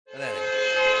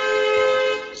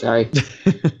Sorry.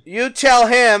 You tell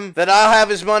him that I'll have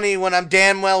his money when I'm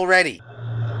damn well ready. What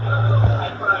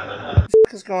the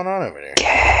fuck is going on over there?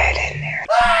 Get in there.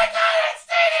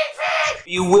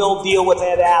 You will deal with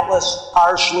Ed Atlas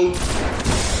harshly.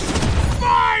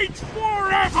 Fight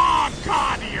forever,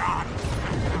 Guardian!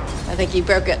 I think you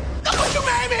broke it. That's what you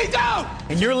made me do!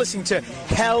 And you're listening to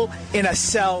Hell in a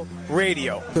Cell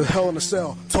Radio. The Hell in a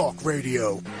Cell Talk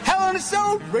Radio. Hell in a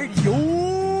Cell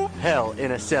Radio. Hell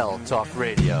in a Cell Talk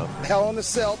Radio. Hell in a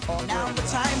Cell Talk Radio. Now the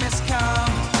time has come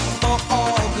for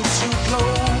all good to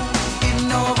close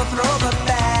and overthrow the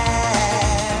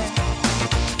bad.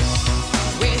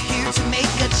 We're here to make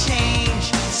a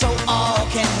change so all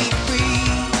can be free.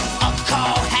 A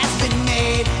call has been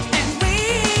made and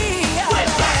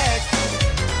we're back.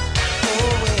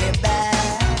 Oh, we're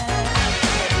back.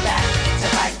 We're back to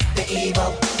fight the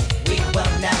evil. We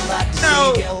will never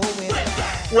deceive you.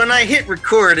 When I hit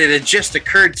record, it had just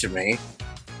occurred to me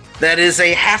that is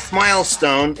a half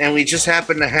milestone, and we just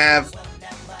happen to have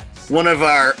one of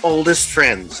our oldest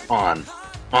friends on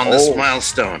this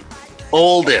milestone.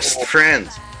 Oldest friends.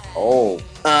 Oh.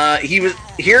 He was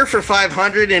here for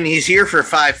 500, and he's here for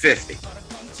 550.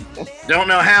 Don't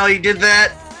know how he did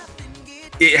that.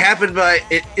 It happened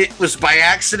it was by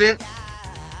accident.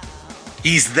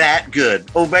 He's that good.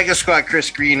 Omega Squad Chris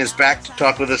Green is back to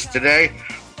talk with us today.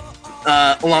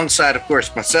 Alongside, of course,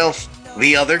 myself,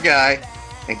 the other guy,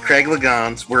 and Craig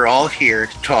Lagans. We're all here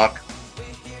to talk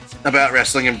about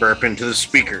wrestling and burp into the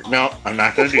speaker. No, I'm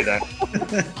not going to do that.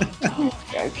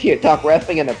 I'm here to talk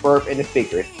wrestling and a burp in the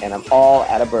speakers, and I'm all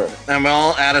out of burp. I'm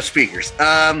all out of speakers.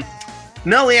 No,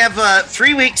 we have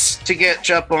 3 weeks to catch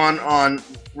up on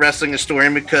Wrestling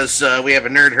Historian because we have a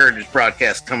Nerd Herders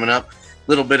broadcast coming up. A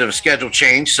little bit of a schedule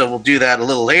change, so we'll do that a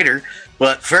little later.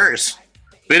 But first,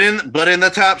 but in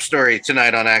the top story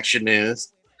tonight on Action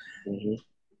News, I'm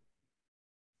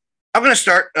going to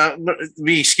start.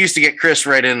 Be excused to get Chris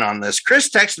right in on this. Chris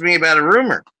texted me about a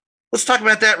rumor. Let's talk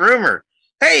about that rumor.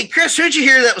 Hey, Chris, who'd you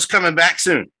hear that was coming back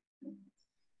soon?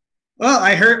 Well,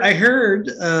 I heard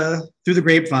through the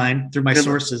grapevine, through my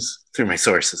sources,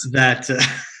 that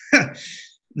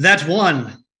that's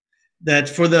one that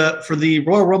for the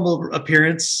Royal Rumble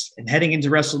appearance and heading into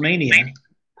WrestleMania.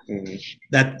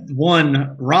 That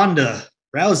one Ronda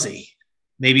Rousey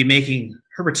may be making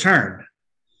her return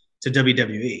to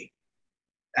WWE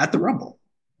at the Rumble.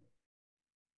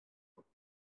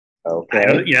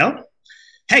 Okay.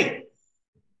 Hey,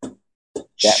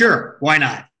 sure, why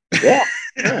not? Yeah.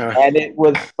 And it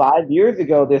was 5 years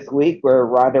ago this week where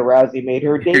Ronda Rousey made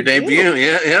her debut. Her debut,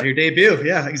 yeah. Her debut,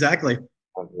 yeah, exactly.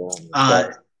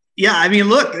 Yeah, I mean,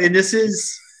 look, and this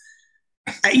is...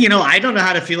 I don't know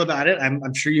how to feel about it.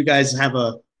 I'm sure you guys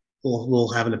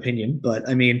will have an opinion, but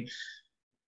I mean,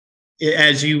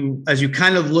 as you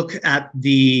kind of look at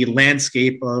the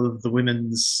landscape of the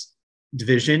women's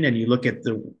division, and you look at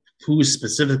who's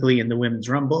specifically in the women's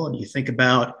Rumble, and you think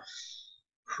about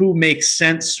who makes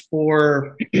sense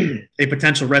for a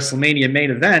potential WrestleMania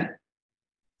main event,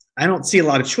 I don't see a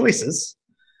lot of choices,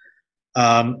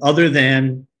 other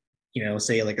than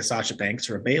say like a Sasha Banks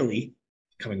or a Bayley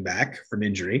coming back from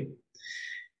injury.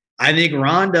 I think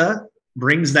Ronda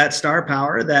brings that star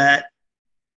power that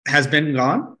has been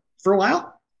gone for a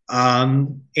while.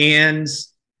 And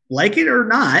like it or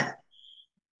not,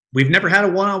 we've never had a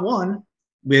one-on-one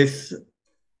with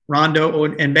Ronda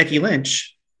and Becky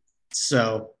Lynch.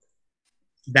 So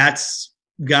that's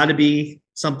got to be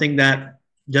something that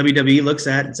WWE looks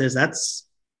at and says, that's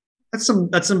some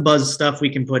buzz stuff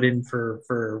we can put in for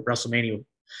WrestleMania.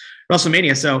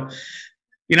 So,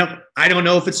 I don't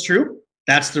know if it's true.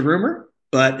 That's the rumor.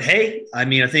 But hey, I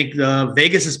mean, I think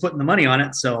Vegas is putting the money on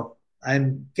it. So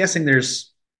I'm guessing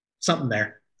there's something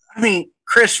there. I mean,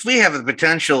 Chris, we have the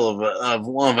potential of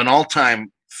one of an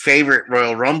all-time favorite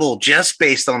Royal Rumble just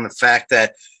based on the fact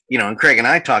that, and Craig and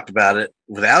I talked about it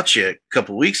without you a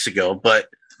couple of weeks ago, but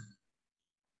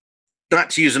not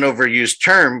to use an overused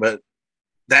term, but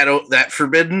that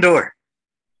forbidden door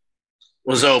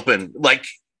was open. Like,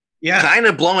 kind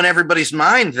of blowing everybody's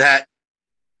mind that,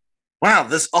 wow,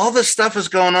 all this stuff is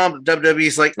going on. But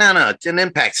WWE's like, no, an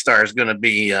Impact star is going to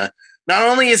be, not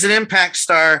only is an Impact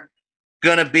star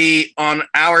going to be on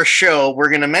our show, we're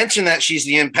going to mention that she's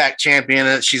the Impact champion,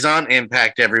 that she's on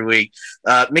Impact every week.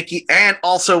 Mickie, and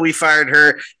also we fired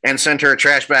her and sent her a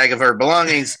trash bag of her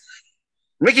belongings.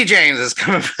 Mickie James is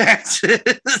coming back to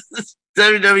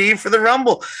WWE for the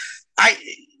Rumble.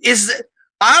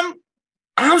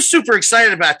 I'm super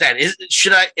excited about that.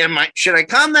 Should I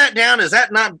calm that down? Is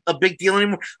that not a big deal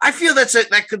anymore? I feel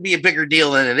that could be a bigger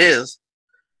deal than it is.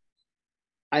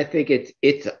 I think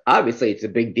it's obviously it's a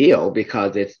big deal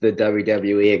because it's the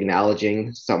WWE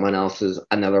acknowledging someone else's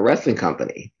another wrestling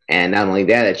company, and not only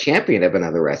that, a champion of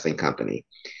another wrestling company.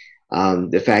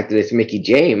 The fact that it's Mickey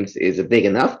James is a big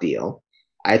enough deal.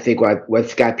 I think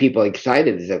what's got people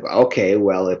excited is like, okay,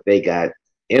 well, if they got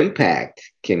Impact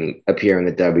can appear in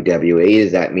the WWE,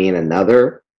 does that mean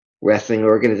another wrestling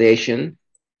organization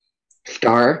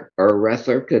star or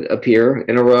wrestler could appear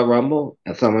in a Royal Rumble?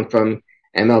 Someone from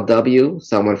MLW,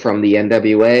 someone from the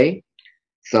NWA,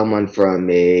 someone from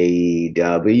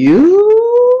AEW.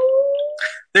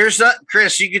 There's not,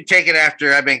 Chris, you could take it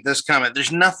after I make this comment.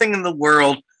 There's nothing in the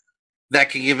world that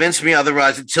can convince me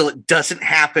otherwise until it doesn't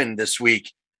happen this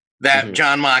week that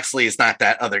John Moxley is not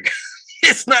that other guy.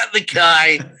 It's not the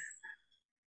guy.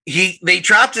 They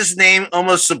dropped his name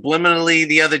almost subliminally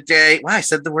the other day. Wow, I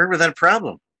said the word without a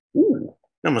problem. Ooh.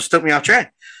 It almost took me off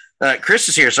track. Chris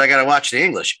is here, so I got to watch the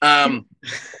English.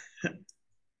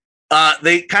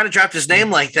 They kind of dropped his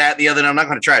name like that the other night. I'm not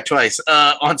going to try it twice.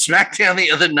 On SmackDown the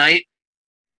other night,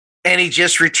 and he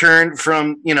just returned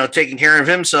from, taking care of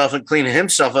himself and cleaning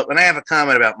himself up. And I have a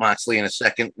comment about Moxley in a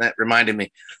second that reminded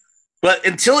me. But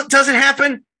until it doesn't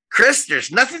happen, Chris,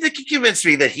 there's nothing that can convince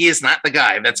me that he is not the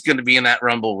guy that's going to be in that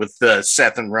Rumble with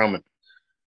Seth and Roman.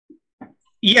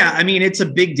 Yeah, I mean, it's a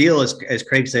big deal, as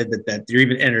Craig said, that they're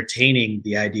even entertaining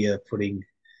the idea of putting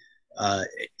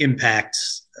Impact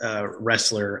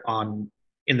wrestler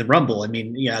in the Rumble. I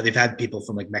mean, they've had people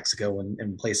from like Mexico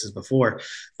and places before,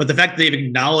 but the fact that they've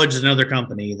acknowledged another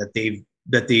company, that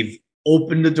they've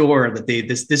opened the door, that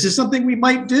this is something we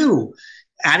might do,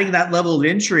 adding that level of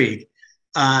intrigue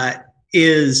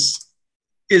is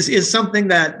something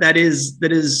that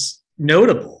is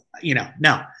notable.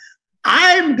 Now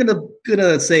I'm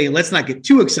gonna say, let's not get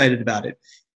too excited about it.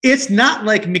 It's not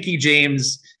like Mickey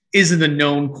James isn't a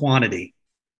known quantity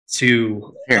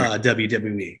to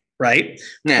WWE, right?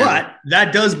 Yeah. But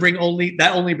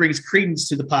that only brings credence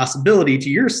to the possibility, to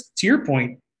your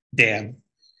point, Dan,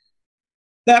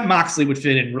 that Moxley would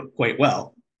fit in quite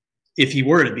well if he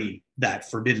were to be that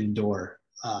Forbidden Door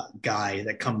guy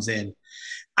that comes in.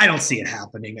 I don't see it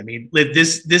happening. I mean,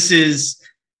 this is,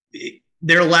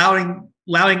 they're allowing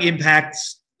Impact,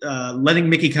 letting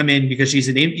Mickey come in because she's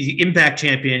an Impact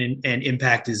champion, and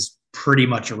Impact is pretty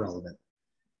much irrelevant.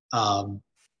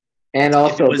 And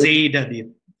also, it was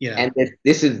AEW. And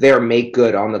this is their make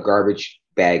good on the garbage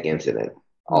bag incident.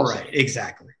 Also. Right.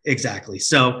 Exactly.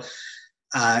 So,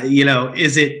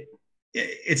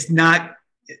 it's not,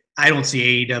 I don't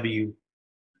see AEW,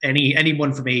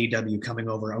 anyone from AEW coming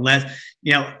over unless,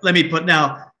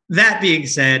 that being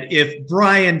said, if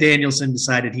Bryan Danielson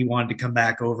decided he wanted to come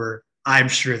back over, I'm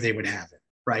sure they would have it,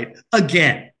 right?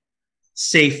 Again,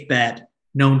 safe bet,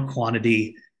 known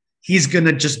quantity. He's going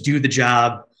to just do the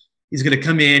job. He's going to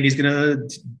come in. He's going to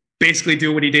basically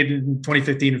do what he did in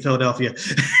 2015 in Philadelphia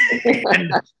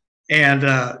and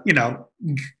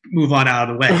move on out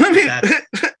of the way.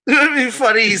 It'd be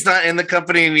funny. He's not in the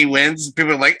company and he wins.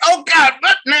 People are like, "Oh God,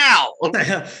 what now?"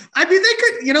 I mean, they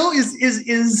could,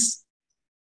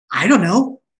 I don't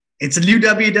know. It's a new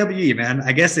WWE, man.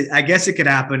 I guess it could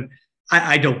happen.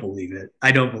 I don't believe it.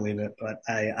 But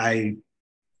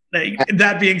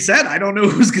that being said, I don't know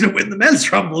who's going to win the men's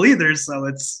Rumble either. So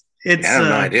it's. I have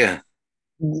no idea.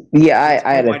 Yeah,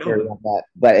 I had a theory on that.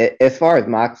 But as far as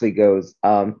Moxley goes,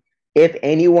 if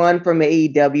anyone from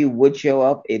AEW would show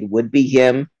up, it would be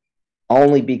him,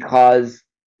 only because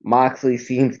Moxley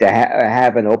seems to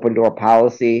have an open door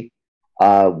policy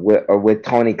with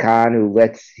Tony Khan, who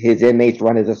lets his inmates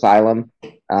run his asylum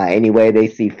any way they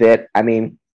see fit. I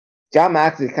mean, John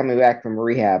Moxley coming back from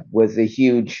rehab was a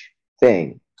huge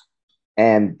thing,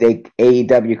 and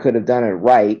AEW could have done it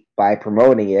right by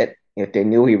promoting it if they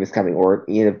knew he was coming, or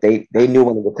if they knew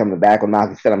when he was coming back. When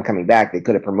Moxley said, "I'm coming back," they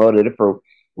could have promoted it for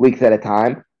weeks at a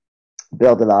time,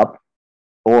 build it up,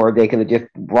 or they could have just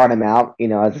brought him out,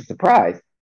 as a surprise.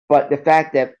 But the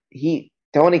fact that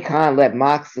Tony Khan let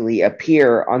Moxley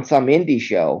appear on some indie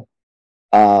show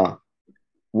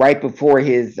right before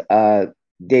his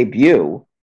debut,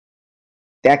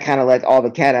 that kind of lets all the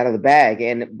cat out of the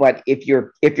bag. But if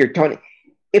you're Tony,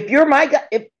 if you're my guy,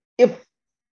 if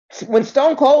when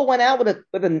Stone Cold went out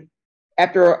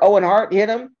after Owen Hart hit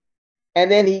him, and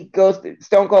then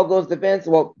Stone Cold goes to Vince,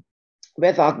 well,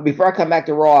 Vince, before I come back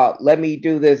to Raw, let me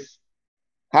do this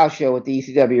house show at the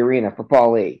ECW Arena for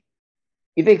Paul Lee.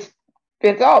 You think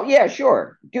Vince, oh, yeah,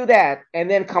 sure, do that, and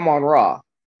then come on Raw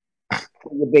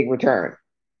for the big return?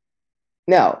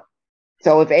 No.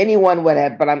 So if anyone would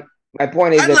have, but my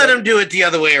point is, I'd let him do it the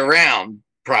other way around,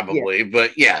 probably, yeah.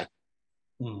 But yeah.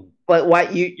 But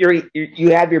what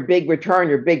you have your big return,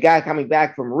 your big guy coming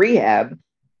back from rehab,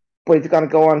 but he's going to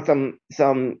go on some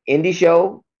indie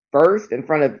show first in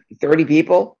front of 30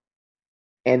 people,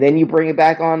 and then you bring it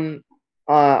back on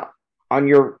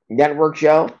your network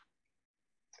show.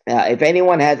 If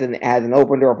anyone has an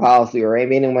open door policy, or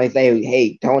anyone say,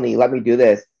 "Hey, Tony, let me do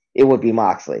this," it would be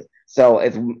Moxley. So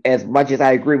as much as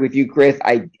I agree with you, Chris,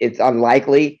 it's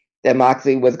unlikely that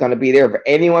Moxley was going to be there. If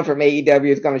anyone from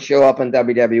AEW is going to show up in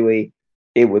WWE,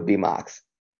 it would be Mox.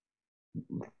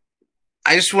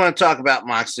 I just want to talk about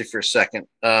Moxley for a second.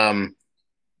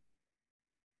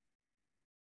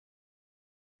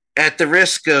 At the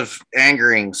risk of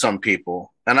angering some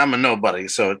people, and I'm a nobody,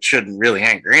 so it shouldn't really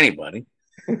anger anybody.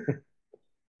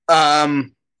 I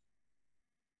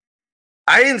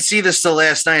didn't see this till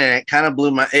last night, and it kind of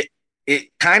it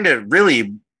kind of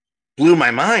really blew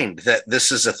my mind that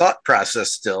this is a thought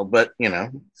process still. But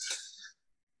looking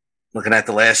at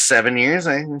the last 7 years,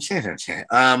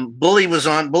 Bully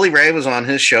Ray was on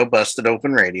his show, Busted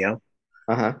Open Radio,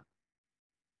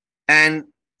 and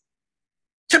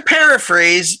to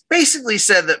paraphrase, basically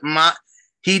said that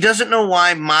he doesn't know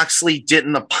why Moxley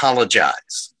didn't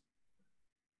apologize.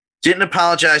 Didn't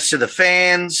apologize to the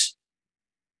fans.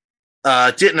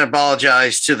 Didn't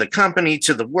apologize to the company,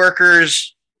 to the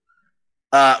workers,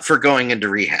 for going into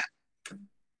rehab.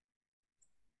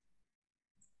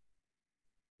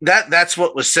 That's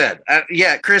what was said.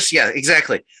 Yeah, Chris. Yeah,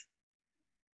 exactly.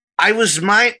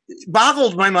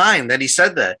 Boggled my mind that he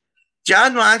said that.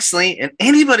 Jon Moxley and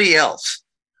anybody else,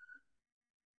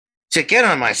 to get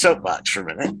on my soapbox for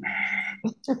a minute.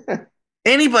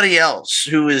 Anybody else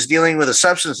who is dealing with a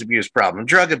substance abuse problem,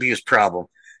 drug abuse problem,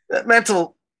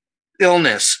 mental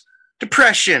illness,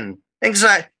 depression,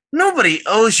 anxiety, nobody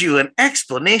owes you an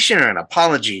explanation or an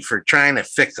apology for trying to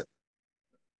fix it.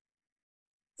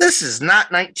 This is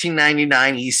not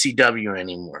 1999 ECW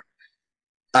anymore.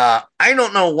 I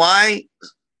don't know why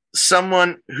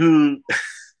someone who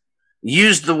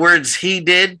used the words he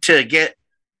did to get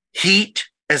heat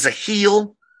as a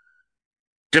heel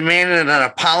demanded an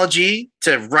apology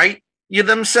to right you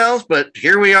themselves, but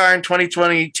here we are in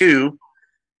 2022,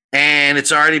 and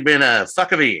it's already been a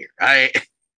fuck of a year. I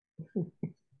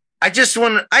just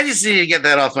need to get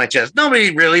that off my chest.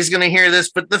 Nobody really is going to hear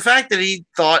this, but the fact that he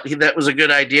thought that was a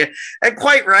good idea, and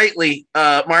quite rightly,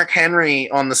 Mark Henry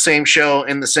on the same show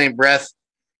in the same breath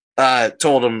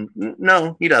told him,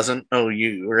 no, he doesn't owe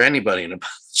you or anybody an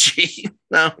apology.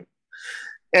 No.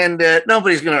 And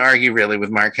nobody's going to argue really with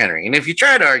Mark Henry. And if you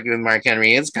try to argue with Mark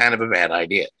Henry, it's kind of a bad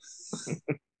idea.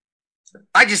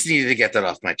 I just needed to get that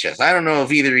off my chest. I don't know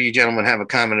if either of you gentlemen have a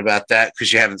comment about that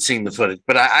because you haven't seen the footage.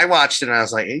 But I watched it and I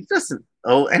was like, he doesn't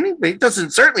owe anybody.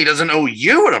 Certainly doesn't owe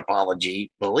you an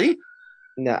apology, Bully.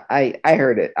 No, I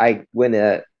heard it. I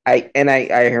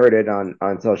heard it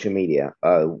on social media.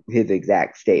 His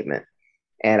exact statement,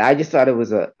 and I just thought it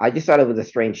was a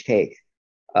strange take.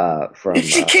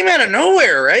 She came out of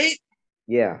nowhere, right?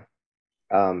 Yeah.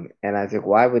 And I was like,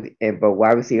 why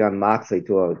was he on Moxley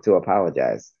to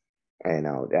apologize? And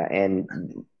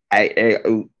I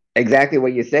exactly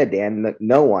what you said, Dan.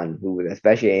 No one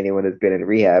especially anyone who's been in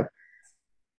rehab,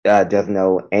 doesn't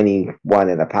owe anyone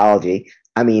an apology.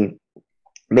 I mean,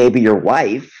 maybe your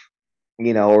wife,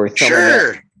 or someone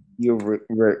sure. that you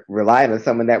rely on,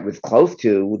 someone that was close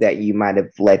to that you might have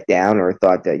let down or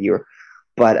thought that you were,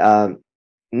 but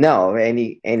no,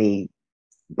 anybody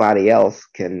else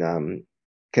can,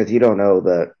 because you don't know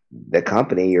the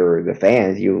company or the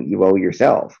fans, you owe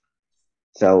yourself.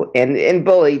 So and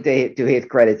Bully, to his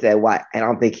credit, said, "Why? I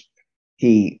don't think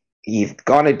he's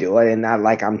gonna do it, and not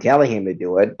like I'm telling him to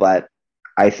do it, but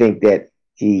I think that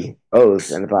he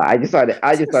owes." And I just thought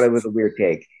it was a weird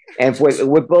take. And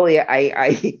with Bully,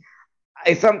 I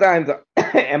sometimes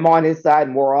am on his side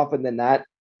more often than not,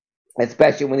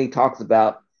 especially when he talks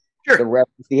about the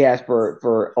reference he has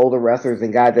for older wrestlers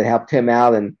and guys that helped him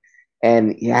out, and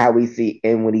how we see,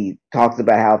 and when he talks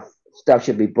about how stuff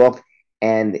should be booked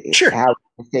and how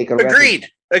to take a agreed.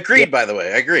 By the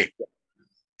way, I agree.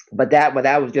 But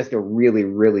that was just a really,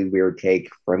 really weird take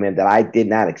from him that I did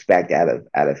not expect out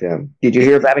of him. Did you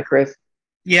hear about it, Chris?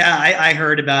 Yeah, I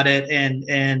heard about it,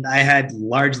 and I had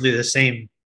largely the same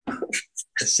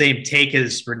take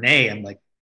as Renee. I'm like,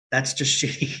 that's just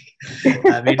shitty.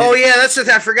 I mean, oh yeah, that's it.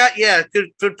 I forgot. Yeah,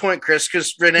 good point, Chris.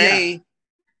 Because Renee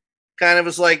kind of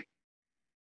was like,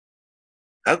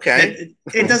 okay,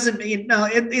 it doesn't mean no.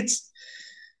 It's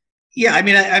yeah. I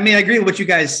mean, I agree with what you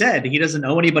guys said. He doesn't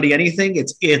owe anybody anything.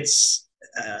 It's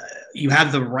you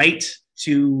have the right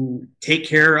to take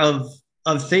care of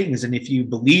things, and if you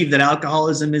believe that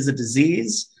alcoholism is a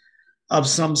disease of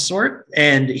some sort,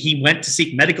 and he went to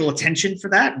seek medical attention for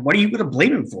that, what are you going to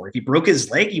blame him for? If he broke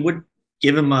his leg, you would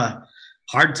give him a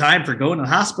hard time for going to the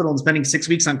hospital and spending 6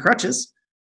 weeks on crutches,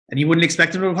 and you wouldn't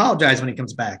expect him to apologize when he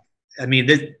comes back. I mean,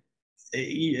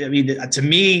 to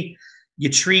me, you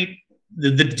treat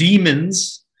the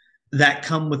demons that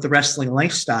come with the wrestling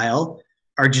lifestyle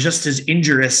are just as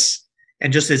injurious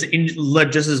and just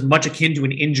as much akin to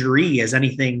an injury as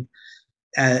anything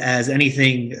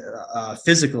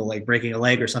physical, like breaking a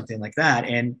leg or something like that,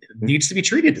 and needs to be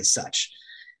treated as such.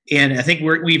 And I think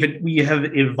we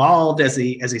have evolved as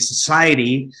a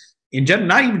society in general,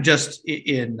 not even just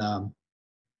in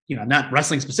not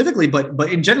wrestling specifically,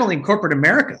 but in general in corporate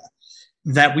America,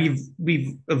 that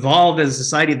we've evolved as a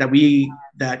society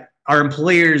that our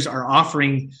employers are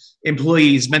offering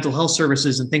employees mental health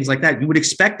services and things like that. You would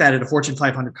expect that at a Fortune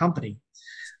 500 company.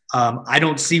 I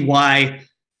don't see why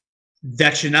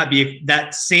that should not be,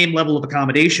 that same level of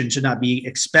accommodation should not be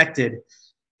expected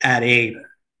at a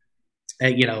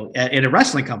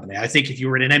wrestling company. I think if you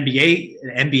were in an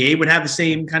NBA would have the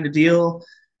same kind of deal.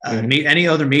 Any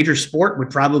other major sport would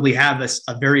probably have a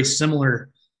very similar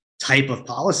type of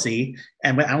policy.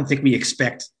 And I don't think we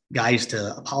expect guys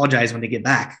to apologize when they get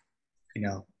back.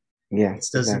 Yeah,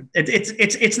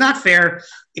 it's not fair.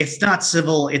 It's not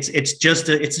civil. It's just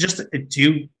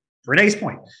to Renee's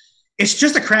point, it's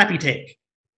just a crappy take.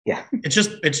 Yeah. It's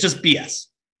just BS.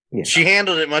 Yeah. She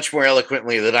handled it much more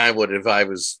eloquently than I would if I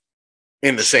was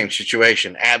in the same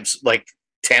situation. Like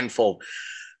tenfold.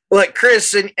 Like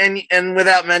Chris, and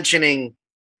without mentioning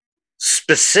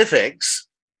specifics,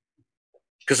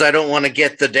 because I don't want to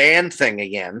get the Dan thing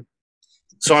again.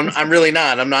 So I'm really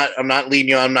not. I'm not leading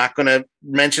you. I'm not going to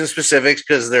mention specifics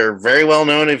because they're very well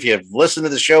known if you've listened to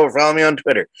the show or follow me on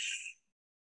Twitter.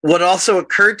 What also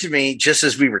occurred to me, just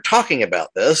as we were talking about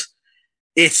this,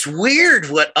 it's weird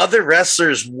what other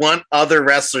wrestlers want other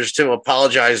wrestlers to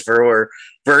apologize for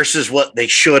versus what they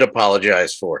should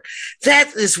apologize for.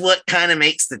 That is what kind of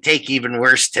makes the take even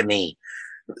worse to me.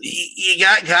 You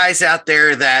got guys out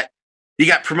there that you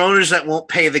got promoters that won't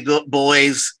pay the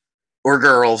boys or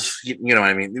girls, you know what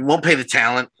I mean? They won't pay the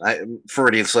talent. I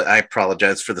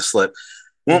apologize for the slip.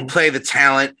 Won't play the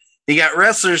talent. You got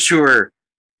wrestlers who are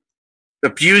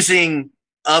abusing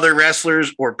other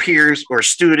wrestlers or peers or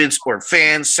students or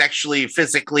fans sexually,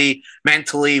 physically,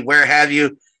 mentally, where have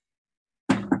you.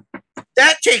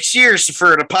 That takes years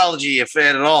for an apology, if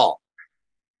at all.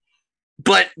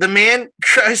 But the man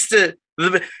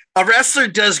a wrestler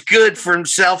does good for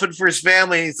himself and for his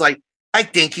family. And he's like, I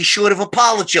think he should have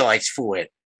apologized for it.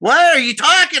 What are you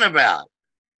talking about?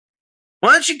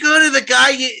 Why don't you go to the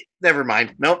guy? Never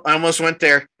mind. Nope, I almost went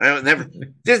there. I never.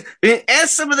 Just ask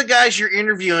some of the guys you're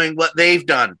interviewing what they've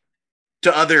done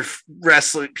to other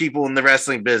wrestling people in the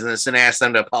wrestling business and ask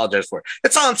them to apologize for it.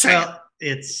 That's all I'm saying.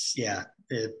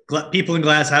 Well, people in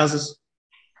glass houses.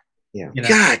 Yeah.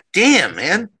 God damn,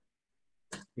 man.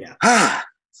 Yeah.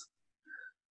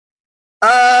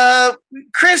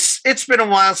 Chris, it's been a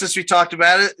while since we talked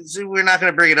about it. So we're not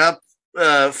going to bring it up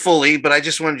fully, but I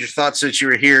just wanted your thoughts since you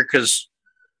were here, because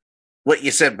what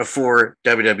you said before,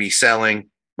 WWE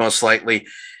selling, most likely.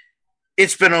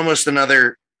 It's been almost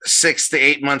another 6 to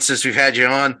 8 months since we've had you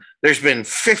on. There's been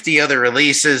 50 other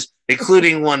releases,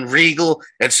 including one Regal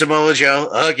and Samoa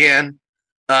Joe again.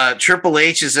 Triple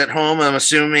H is at home. I'm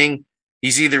assuming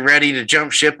he's either ready to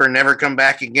jump ship or never come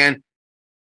back again.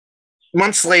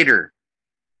 Months later,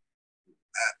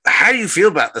 how do you feel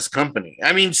about this company?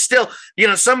 I mean, still,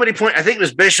 somebody I think it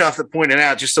was Bischoff that pointed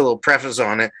out, just a little preface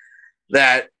on it,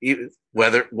 that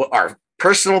whether our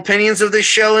personal opinions of this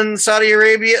show in Saudi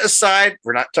Arabia aside,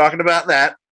 we're not talking about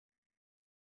that,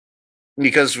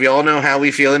 because we all know how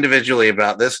we feel individually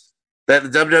about this, that the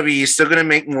WWE is still going to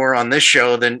make more on this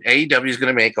show than AEW is going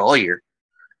to make all year.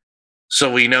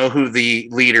 So we know who the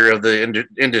leader of the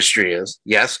industry is.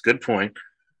 Yes, good point.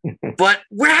 But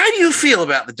how do you feel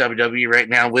about the WWE right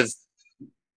now with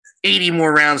 80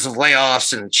 more rounds of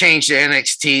layoffs and change to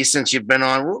NXT since you've been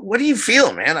on? What do you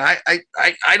feel, man?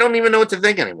 I don't even know what to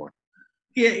think anymore.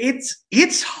 Yeah,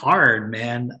 it's hard,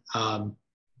 man.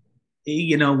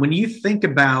 When you think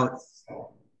about,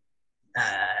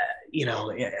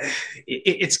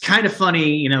 it's kind of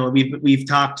funny. We've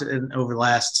talked over the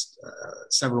last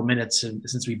several minutes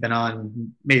since we've been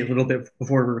on, maybe a little bit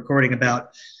before we're recording,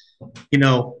 about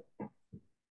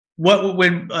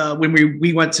when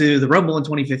we went to the Rumble in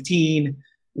 2015,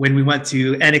 when we went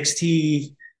to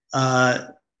NXT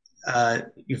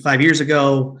 5 years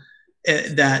ago,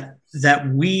 that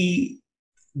the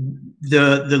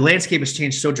landscape has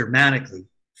changed so dramatically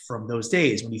from those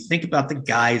days. When you think about the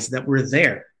guys that were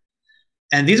there,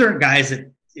 and these aren't guys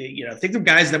that think of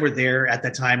guys that were there at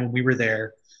that time when we were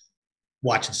there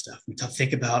watching stuff. We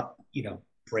think about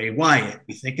Bray Wyatt.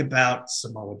 We think about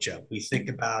Samoa Joe. We think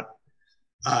about,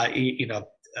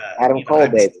 Adam Cole,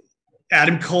 baby.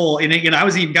 Adam Cole, and I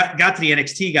was even got to the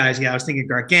NXT guys. Yeah, I was thinking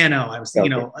Gargano. I was, all,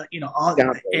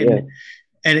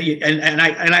 and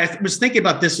I was thinking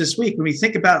about this week when we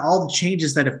think about all the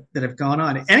changes that have gone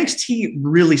on. NXT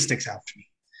really sticks out to me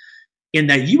in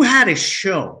that you had a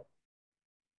show,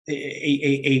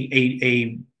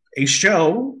 a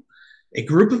show, a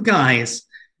group of guys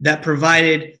that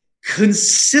provided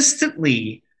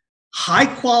consistently high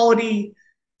quality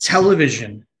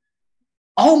television,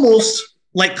 almost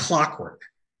like clockwork,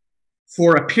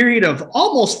 for a period of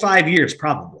almost 5 years,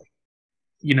 probably.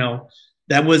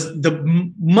 That was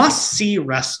the must-see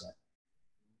wrestling.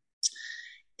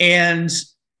 And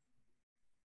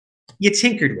you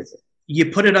tinkered with it.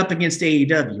 You put it up against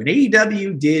AEW. And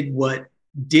AEW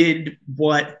did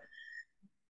what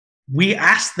we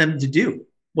asked them to do,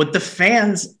 what the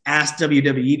fans asked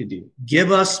WWE to do.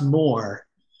 Give us more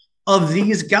of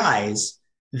these guys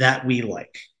that we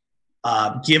like.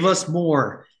 Give us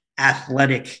more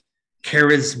athletic,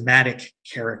 charismatic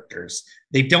characters.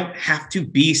 They don't have to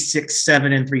be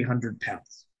 6'7" and 300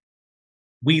 pounds.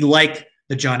 We like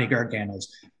the Johnny Garganos.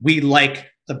 We like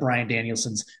the Bryan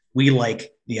Danielsons. We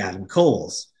like the Adam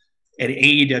Coles. And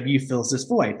AEW fills this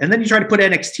void. And then you try to put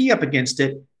NXT up against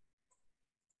it,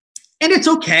 and it's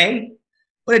okay,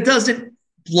 but it doesn't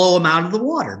blow them out of the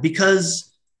water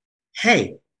because,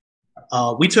 hey,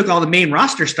 we took all the main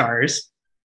roster stars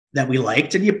that we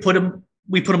liked and we put them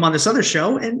on this other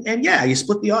show, and yeah, you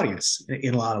split the audience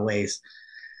in a lot of ways.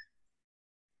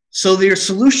 So their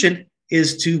solution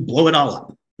is to blow it all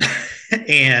up.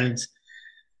 And,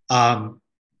 and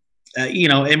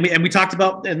we talked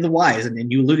about the whys,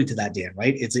 and you alluded to that, Dan,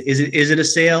 right? Is it a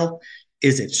sale?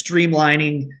 Is it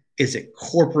streamlining? Is it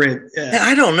corporate?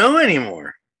 I don't know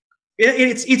anymore.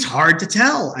 It's hard to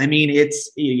tell. I mean,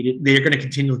 they're going to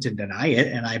continue to deny it,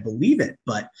 and I believe it,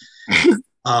 but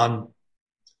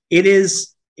it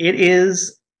is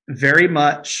very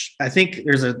much. I think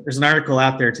there's an article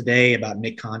out there today about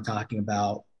Nick Khan talking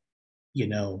about,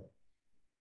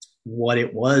 what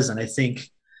it was, and I think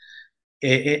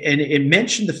it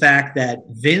mentioned the fact that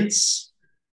Vince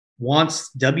wants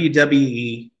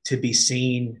WWE to be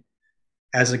seen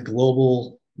as a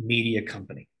global media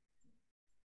company.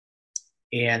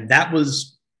 And that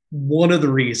was one of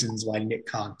the reasons why Nick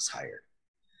Khan was hired.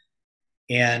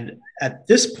 And at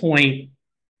this point,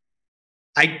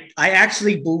 I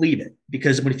actually believe it,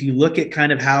 because if you look at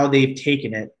kind of how they've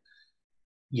taken it,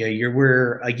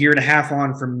 we're a year and a half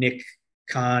on from Nick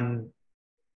Khan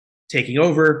taking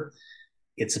over.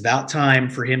 It's about time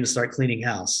for him to start cleaning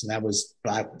house. And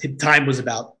time was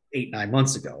about 8-9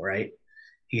 months ago, right?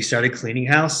 He started cleaning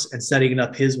house and setting it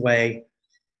up his way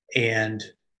and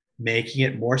making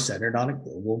it more centered on a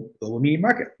global media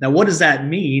market. Now, what does that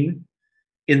mean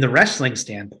in the wrestling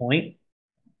standpoint?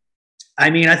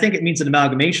 I mean, I think it means an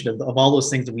amalgamation of all those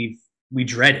things that we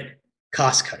dreaded.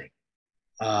 Cost cutting,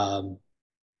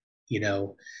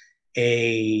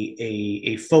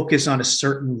 a focus on a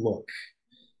certain look,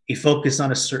 a focus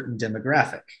on a certain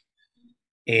demographic,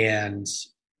 and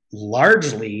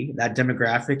largely that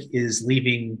demographic is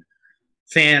leaving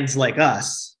fans like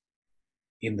us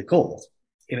in the cold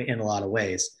in a lot of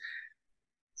ways.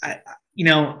 I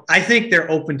think they're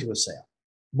open to a sale.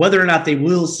 Whether or not they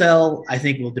will sell, I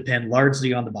think will depend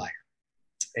largely on the buyer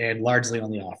and largely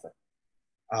on the offer.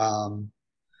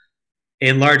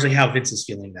 And largely how Vince is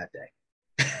feeling that day,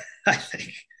 I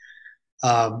think.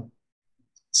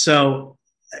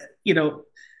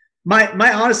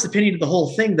 My honest opinion of the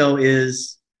whole thing, though,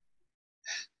 is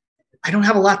I don't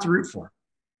have a lot to root for.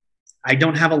 I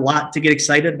don't have a lot to get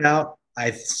excited about.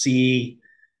 I see,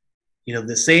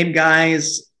 the same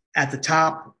guys at the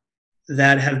top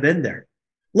that have been there.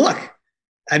 Look,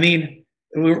 I mean,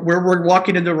 we're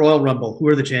walking into Royal Rumble. Who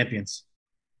are the champions?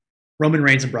 Roman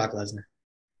Reigns and Brock Lesnar.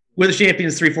 We're the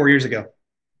champions 3-4 years ago.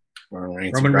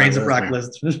 Roman Reigns and Brock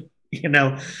Lesnar.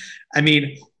 I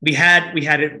mean, we had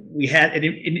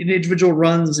individual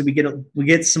runs, and we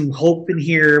get some hope in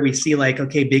here. We see like,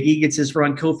 okay, Big E gets his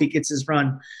run, Kofi gets his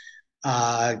run.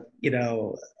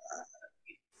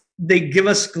 They give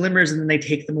us glimmers and then they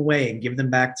take them away and give them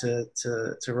back to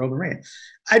Roman Reigns.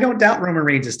 I don't doubt Roman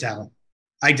Reigns' talent.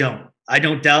 I don't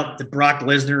doubt that Brock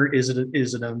Lesnar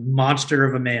is a monster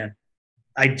of a man.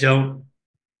 I don't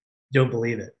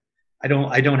believe it. I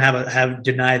don't have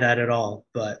deny that at all.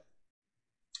 But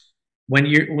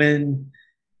when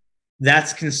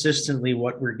that's consistently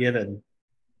what we're given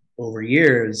over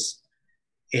years,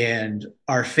 and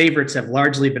our favorites have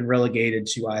largely been relegated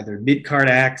to either mid-card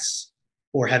acts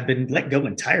or have been let go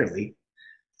entirely,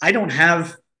 I don't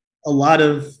have a lot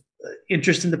of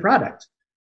interest in the product.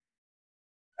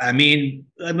 I mean,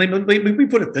 we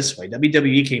put it this way: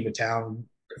 WWE came to town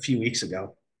a few weeks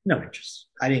ago. No interest.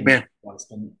 I didn't want to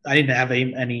spend. I didn't have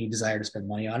any desire to spend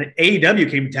money on it. AEW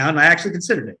came to town, and I actually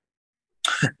considered it.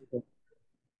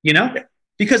 You know,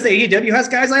 because the AEW has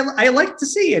guys I like to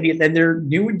see, and they're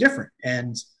new and different.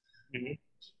 And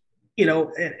you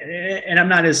know, and I'm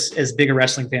not as big a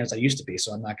wrestling fan as I used to be,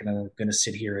 so I'm not gonna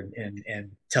sit here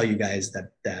and tell you guys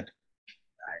that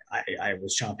I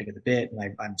was chomping at the bit,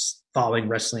 and I'm following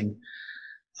wrestling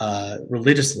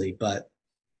religiously. But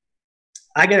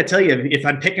I got to tell you, if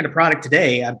I'm picking a product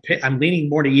today, I'm leaning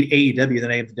more to AEW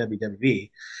than I am to WWE,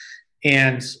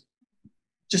 and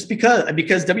just because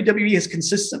WWE has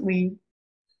consistently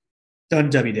done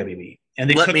WWE, and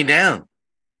they let me down,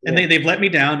 and they've let me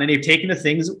down, and they've taken the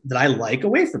things that I like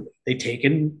away from me. They've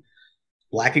taken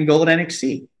Black and Gold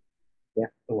NXT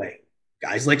away.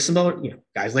 Guys like Samoa,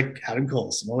 guys like Adam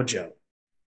Cole, Samoa Joe,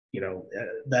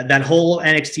 that whole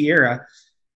NXT era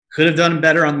could have done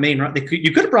better on the main roster.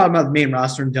 You could have brought them on the main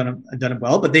roster and done it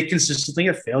well, but they consistently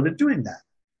have failed at doing that.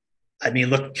 I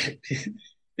mean, look,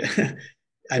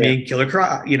 Killer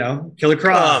Cross, Killer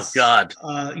Cross. Oh God.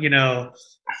 I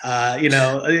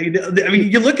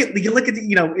mean, you look at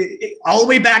all the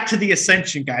way back to the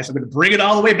Ascension, guys. I'm going to bring it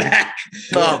all the way back.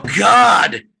 Oh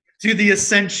God. To the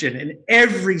Ascension, and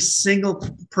every single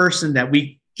person that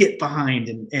we get behind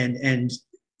and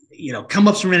come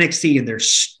up from NXT, and they're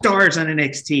stars on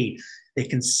NXT, they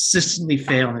consistently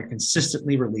fail, and they're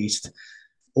consistently released,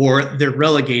 or they're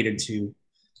relegated to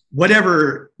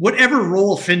whatever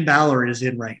role Finn Balor is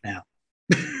in right now.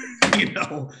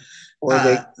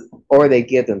 Or they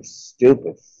give them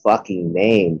stupid fucking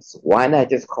names. Why not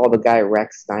just call the guy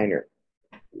Rex Steiner?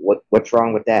 What's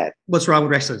wrong with that? What's wrong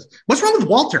with Rex? What's wrong with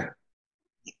Walter?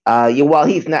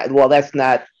 He's not. Well, that's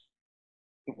not.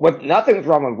 Nothing's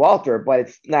wrong with Walter, but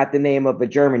it's not the name of a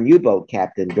German U-boat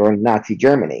captain during Nazi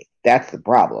Germany. That's the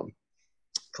problem.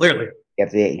 Clearly,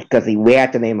 because we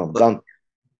had to name him Gunther.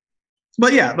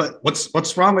 But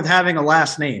what's wrong with having a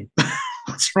last name?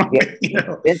 What's wrong with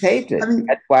It's hatred. I mean,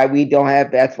 that's why we don't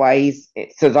have. That's why he's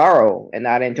Cesaro and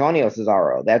not Antonio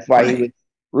Cesaro. That's why he was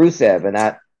Rusev and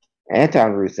not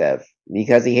Anton Rusev,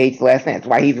 because he hates last name. That's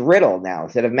why he's Riddle now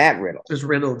instead of Matt Riddle. Just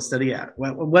Riddle instead of it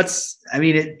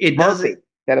Murphy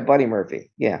instead of Buddy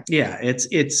Murphy. Yeah.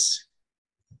 It's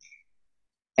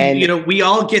and we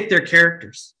all get their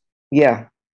characters. Yeah,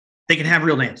 they can have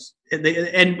real names,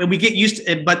 and we get used to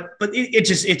it. But it's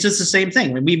just the same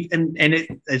thing. When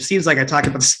it seems like I talk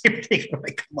about the same thing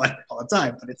like all the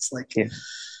time, but it's like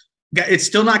it's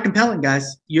still not compelling,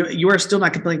 guys. You are still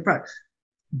not compelling product,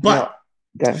 but. No.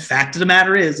 The fact of the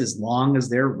matter is, as long as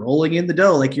they're rolling in the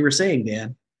dough, like you were saying,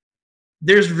 Dan,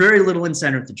 there's very little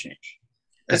incentive to change.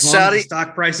 As long as the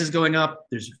stock price is going up,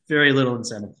 there's very little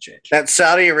incentive to change. That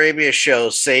Saudi Arabia show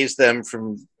saves them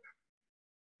from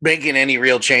making any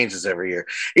real changes every year.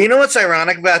 You know what's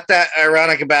ironic about that?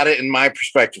 Ironic about it, in my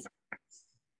perspective.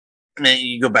 And then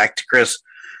you go back to Chris.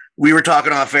 We were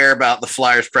talking off air about the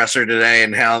Flyers presser today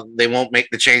and how they won't make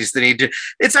the changes they need to.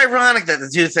 It's ironic that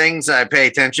the two things I pay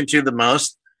attention to the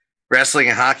most, wrestling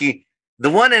and hockey,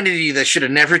 the one entity that should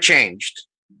have never changed,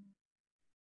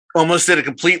 almost did a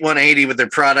complete 180 with their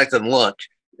product and look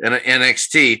in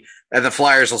NXT, and the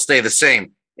Flyers will stay the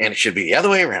same. And it should be the other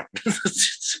way around.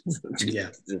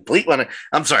 Complete one.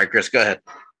 I'm sorry, Chris, go ahead.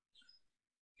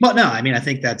 Well, no, I mean, I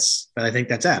think that's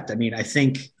apt. I mean, I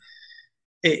think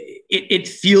it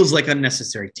feels like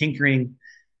unnecessary tinkering.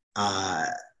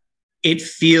 It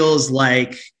feels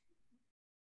like,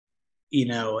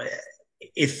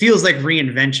 it feels like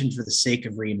reinvention for the sake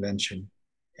of reinvention,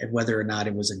 and whether or not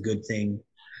it was a good thing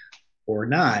or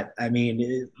not. I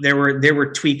mean, there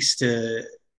were tweaks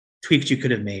you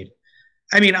could have made.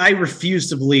 I mean, I refuse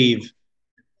to believe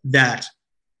that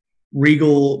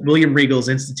William Regal's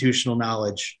institutional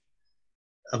knowledge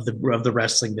of the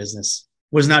wrestling business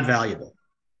was not valuable.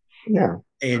 Yeah,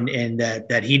 and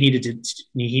that he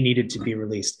needed to be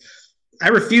released. I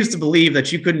refuse to believe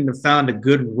that you couldn't have found a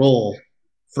good role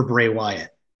for Bray Wyatt.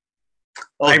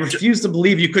 I refuse to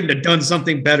believe you couldn't have done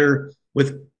something better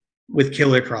with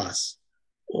Killer Cross.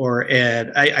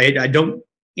 And I don't,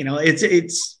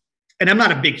 it's, and I'm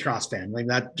not a big Cross fan,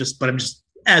 but I'm just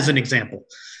as an example.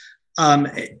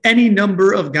 Any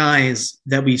number of guys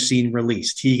that we've seen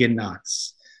released, Tegan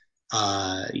Knox,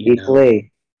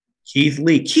 Keith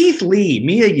Lee,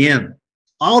 Mia Yim,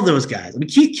 all those guys. I mean,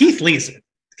 Keith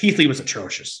Lee was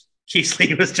atrocious. Keith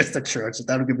Lee was just atrocious.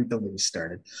 Don't get me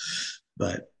started.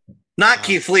 But not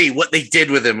Keith Lee. What they did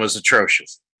with him was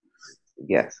atrocious.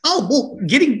 Yes. Oh well,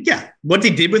 what they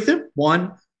did with him.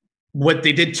 One, what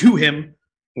they did to him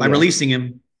by releasing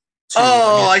him.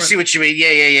 I see what you mean.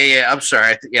 Yeah. I'm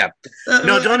sorry.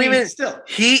 No, don't even. Still.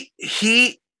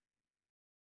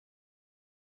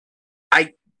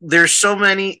 There's so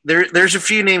many. There's a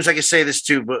few names I can say this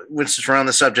too, but since we're on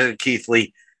the subject of Keith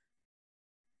Lee,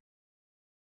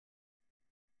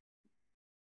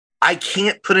 I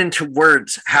can't put into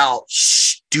words how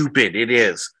stupid it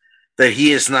is that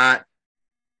he is not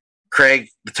Craig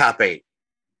the top 8.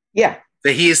 Yeah,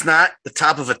 that he is not the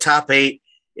top of a top 8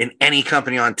 in any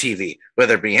company on TV,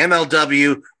 whether it be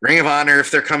MLW, Ring of Honor, if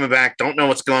they're coming back, don't know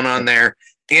what's going on there,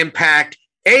 Impact,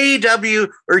 AEW,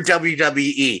 or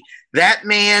WWE. That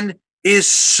man is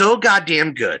so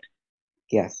goddamn good.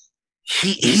 Yes.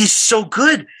 He's so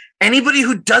good. Anybody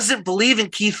who doesn't believe in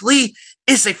Keith Lee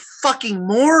is a fucking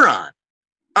moron.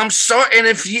 I'm sorry. And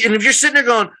if you're sitting there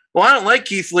going, well, I don't like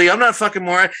Keith Lee, I'm not a fucking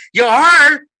moron. You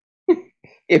are.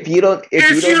 If you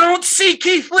don't see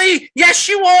Keith Lee, yes,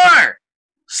 you are.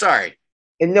 Sorry.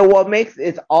 And what makes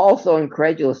it also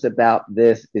incredulous about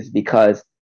this is because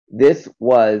this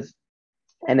was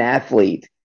an athlete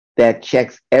that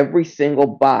checks every single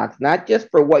box, not just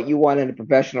for what you want in a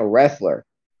professional wrestler,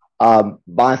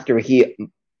 monster, heel,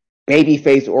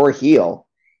 babyface or heel.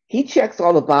 He checks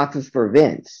all the boxes for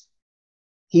Vince.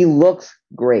 He looks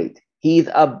great. He's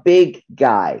a big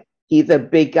guy. He's a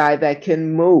big guy that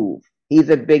can move. He's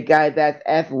a big guy that's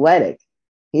athletic.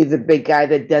 He's a big guy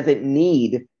that doesn't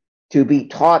need to be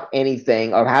taught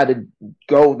anything of how to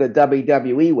go the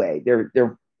WWE way.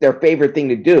 Their favorite thing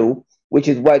to do, which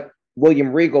is what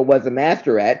William Regal was a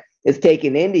master at, is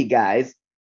taking indie guys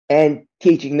and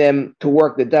teaching them to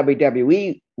work the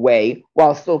WWE way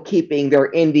while still keeping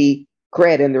their indie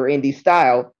cred and their indie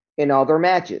style in all their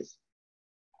matches.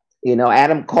 You know,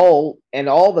 Adam Cole and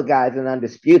all the guys in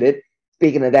Undisputed,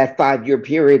 speaking of that 5-year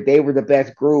period, they were the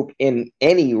best group in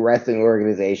any wrestling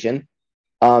organization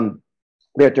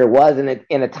that there was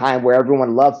in a time where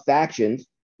everyone loved factions.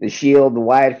 The Shield, the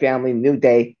Wyatt family, New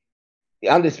Day. The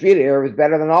Undisputed Era was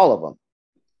better than all of them.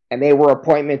 And they were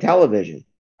appointment television.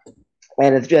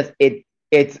 And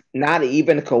it's not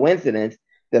even a coincidence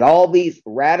that all these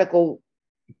radical,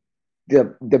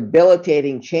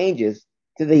 debilitating changes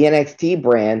to the NXT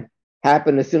brand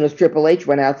happened as soon as Triple H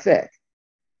went out sick.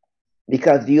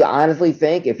 Because do you honestly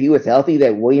think if he was healthy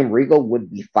that William Regal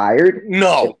would be fired?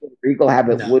 No. Regal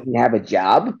wouldn't have a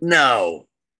job? No.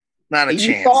 Not a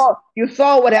chance. You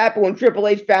saw what happened when Triple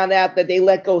H found out that they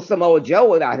let go Samoa Joe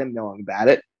without him knowing about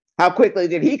it. How quickly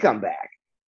did he come back?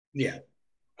 Yeah.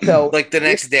 So like the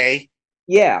next day?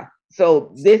 Yeah.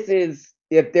 So this is,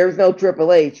 if there's no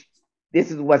Triple H,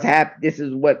 this is what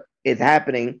is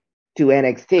happening to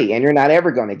NXT, and you're not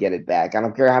ever going to get it back. I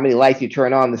don't care how many lights you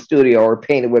turn on in the studio or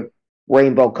paint it with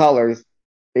rainbow colors,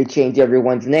 they change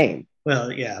everyone's name.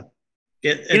 Well, yeah.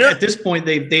 At this point,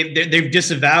 they've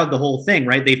disavowed the whole thing,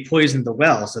 right? They've poisoned the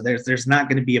well, so there's not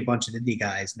going to be a bunch of indie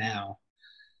guys now.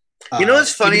 You know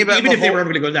what's funny about even if they were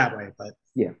ever going to go that way, but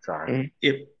yeah, sorry,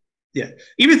 even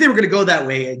if they were going to go that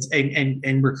way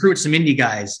and recruit some indie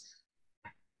guys,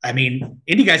 I mean,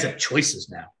 indie guys have choices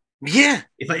now. Yeah,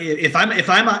 if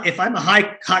I'm a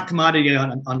hot commodity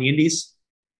on the indies,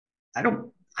 I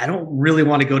don't really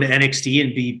want to go to NXT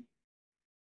and be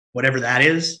whatever that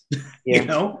is, you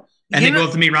know. And then go up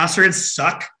to the main roster and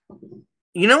suck.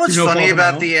 You know what's funny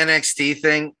about the NXT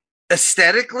thing?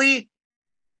 Aesthetically,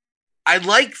 I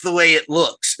like the way it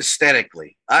looks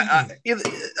aesthetically. I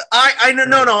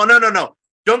no.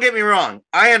 Don't get me wrong.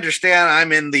 I understand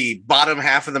I'm in the bottom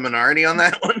half of the minority on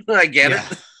that one. I get it.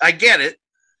 I get it.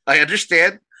 I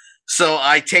understand. So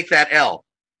I take that L.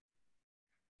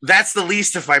 That's the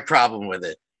least of my problem with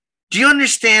it. Do you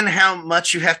understand how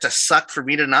much you have to suck for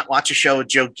me to not watch a show with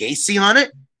Joe Gacy on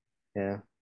it? Yeah.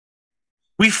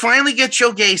 We finally get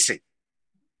Joe Gacy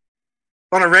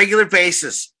on a regular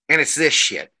basis, and it's this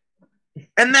shit.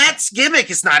 And that's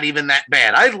gimmick is not even that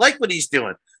bad. I like what he's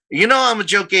doing. You know, I'm a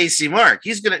Joe Gacy mark.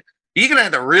 You're gonna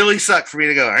have to really suck for me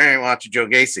to go, I ain't watching Joe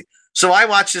Gacy. So I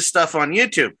watch this stuff on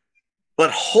YouTube.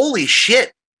 But holy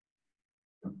shit.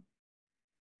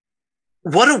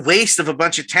 What a waste of a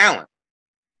bunch of talent.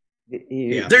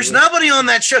 Yeah. There's nobody on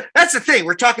that show. That's the thing.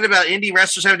 We're talking about indie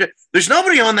wrestlers. There's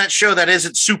nobody on that show that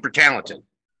isn't super talented.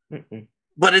 Mm-mm.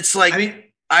 But it's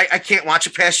like, I can't watch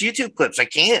it past YouTube clips. I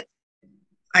can't.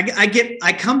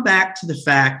 I come back to the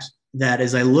fact that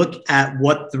as I look at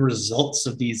what the results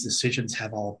of these decisions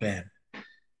have all been,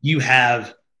 you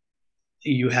have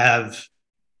 3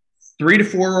 to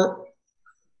 4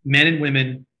 men and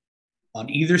women on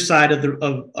either side of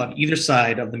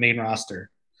the main roster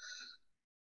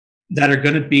that are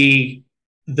going to be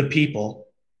the people.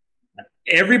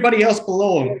 Everybody else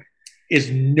below them is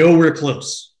nowhere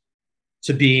close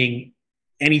to being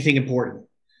anything important.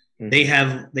 They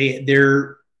have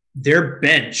their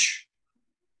bench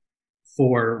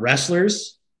for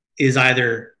wrestlers is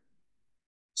either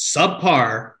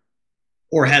subpar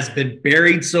or has been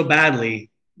buried so badly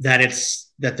that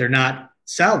they're not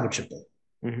salvageable.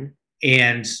 Mm-hmm.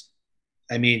 And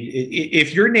I mean,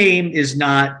 if your name is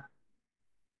not,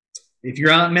 if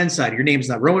you're on men's side, your name is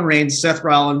not Roman Reigns, Seth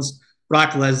Rollins,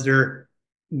 Brock Lesnar,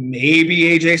 maybe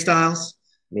AJ Styles,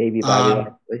 maybe Bobby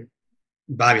Lashley.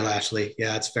 Bobby Lashley,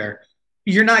 yeah, that's fair.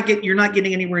 You're not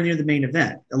getting anywhere near the main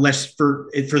event unless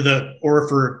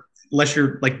unless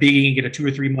you're like Big E and get a 2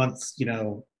 or 3 months, and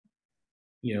I'll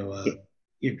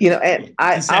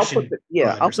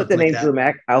put the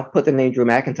name Drew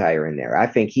McIntyre in there. I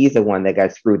think he's the one that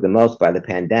got screwed the most by the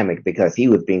pandemic because he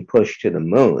was being pushed to the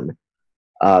moon.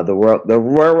 The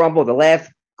Royal Rumble, the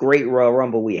last great Royal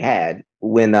Rumble we had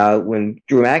when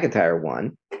Drew McIntyre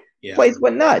won, place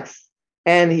went nuts,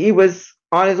 and he was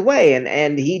on his way,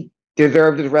 and he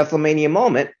deserved his WrestleMania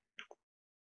moment.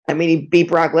 I mean, he beat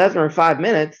Brock Lesnar in 5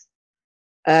 minutes,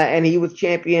 and he was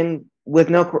champion with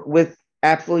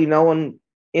absolutely no one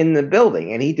in the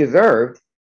building, and he deserved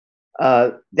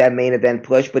that main event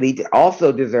push, but he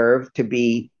also deserved to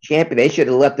be champion. They should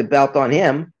have left the belt on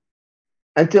him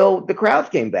until the crowds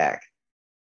came back.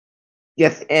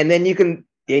 Yes, and then you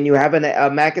have a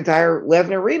McIntyre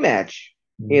Lesnar rematch,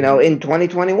 in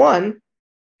 2021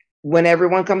 when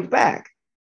everyone comes back.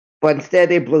 But instead,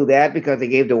 they blew that because they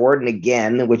gave to Orton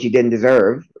again, which he didn't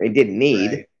deserve, or he didn't need,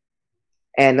 right.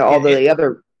 And all the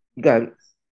other.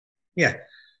 Yeah,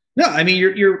 no, I mean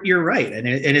you're right, and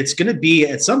it's going to be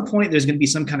at some point. There's going to be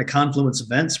some kind of confluence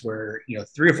events where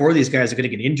 3 or 4 of these guys are going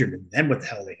to get injured, and then what the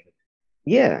hell are they going to do?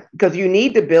 Yeah, because you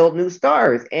need to build new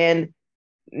stars and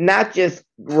not just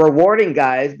rewarding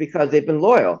guys because they've been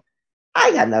loyal.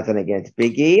 I got nothing against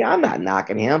Big E. I'm not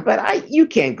knocking him, but you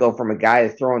can't go from a guy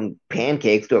that's throwing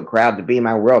pancakes to a crowd to be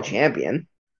my world champion.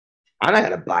 I'm not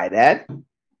going to buy that.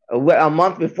 A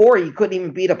month before, he couldn't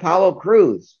even beat Apollo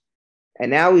Crews,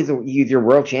 and now he's your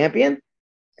world champion.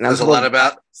 And says a lot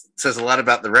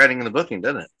about the writing and the booking,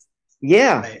 doesn't it?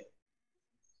 Yeah. Right.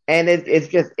 And it's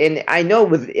just, and I know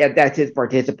that's his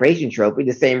participation trophy.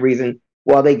 The same reason,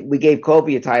 we gave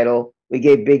Kobe a title, we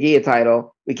gave Big E a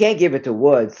title. We can't give it to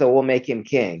Woods, so we'll make him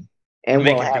king, and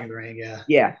we'll have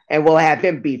and we'll have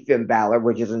him beat Finn Balor,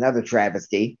 which is another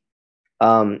travesty,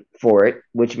 for it,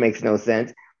 which makes no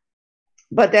sense.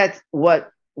 But that's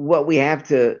what we have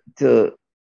to.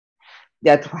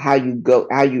 That's how you go.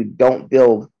 How you don't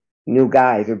build new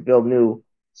guys or build new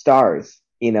stars.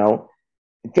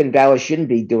 Finn Balor shouldn't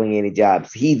be doing any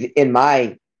jobs. He's in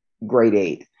my grade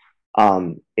 8.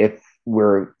 If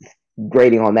we're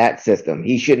grading on that system,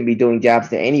 he shouldn't be doing jobs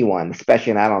to anyone,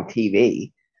 especially not on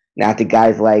TV. Not to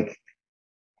guys like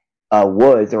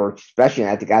Woods, or especially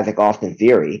not to guys like Austin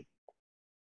Theory.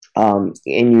 And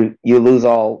you lose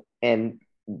all. So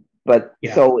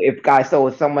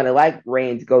if someone like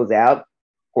Reigns goes out,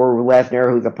 or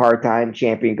Lesnar, who's a part-time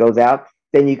champion, goes out,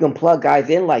 then you can plug guys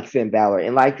in like Finn Balor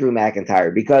and like Drew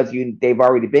McIntyre because they've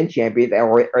already been champions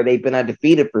or they've been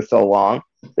undefeated for so long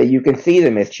that you can see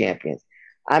them as champions.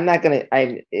 I'm not gonna.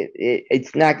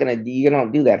 It's not gonna. You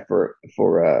don't do that for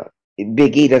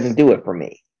Big E. Doesn't do it for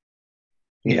me.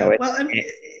 Well, I mean,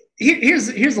 here's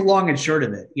the long and short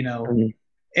of it. Mm-hmm.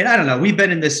 And I don't know. We've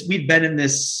been in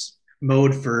this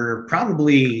mode for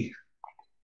probably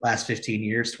last 15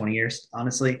 years, 20 years,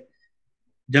 honestly.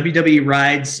 WWE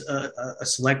rides a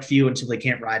select few until they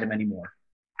can't ride them anymore.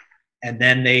 And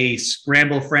then they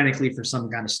scramble frantically for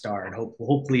some kind of star. And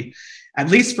hopefully, at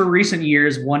least for recent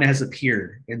years, one has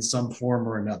appeared in some form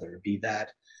or another. Be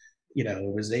that,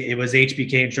 it was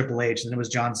HBK and Triple H, and then it was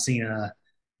John Cena,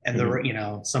 and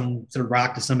some sort of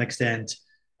Rock to some extent.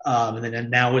 And then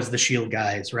now is the Shield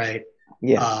guys, right?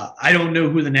 Yeah. I don't know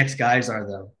who the next guys are,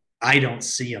 though. I don't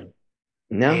see them.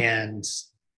 No. And,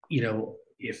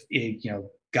 if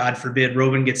God forbid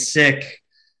Roman gets sick,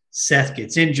 Seth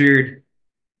gets injured,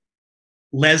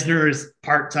 Lesnar is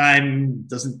part-time,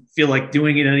 doesn't feel like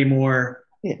doing it anymore.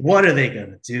 Yeah. What are they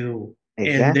going to do?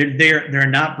 Exactly. And they're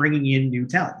not bringing in new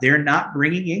talent. They're not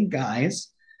bringing in guys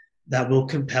that will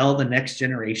compel the next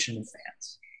generation of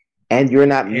fans. And you're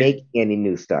not making any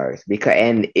new stars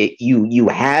you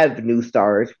have new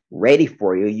stars ready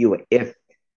for you. If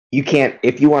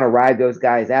you want to ride those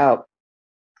guys out,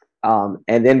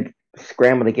 and then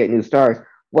scramble to get new stars.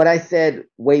 What I said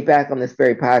way back on this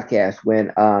very podcast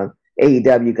when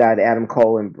AEW got Adam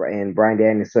Cole and Bryan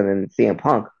Danielson and CM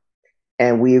Punk,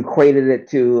 and we equated it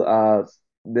to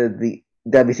the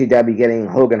WCW getting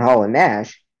Hogan, Hall, and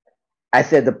Nash. I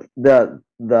said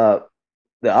the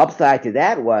the upside to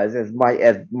that was as much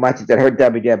as it hurt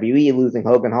WWE losing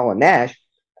Hogan, Hall, and Nash,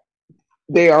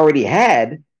 they already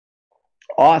had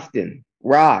Austin,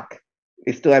 Rock.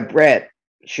 They still had Brett,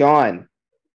 Shawn,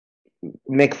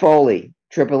 Mick Foley,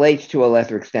 Triple H to a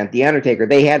lesser extent, The Undertaker.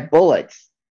 They had bullets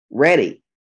ready.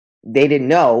 They didn't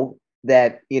know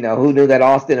that, who knew that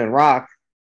Austin and Rock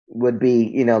would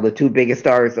be, the two biggest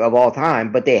stars of all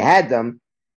time, but they had them,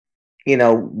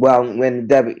 when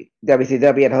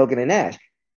WCW had Hogan and Nash.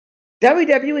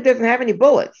 WWE doesn't have any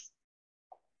bullets.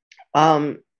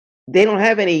 They don't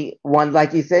have any ones,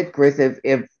 like you said, Chris,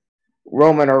 if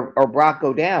Roman or Brock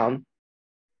go down,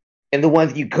 and the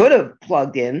ones you could have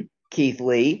plugged in, Keith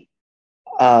Lee,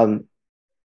 Cross,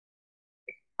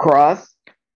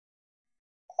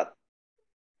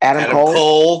 Adam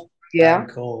Cole. Yeah. Adam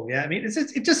Cole. Yeah. I mean,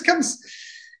 it just comes,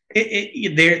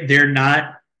 they're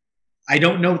not, I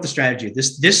don't know what the strategy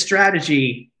is. This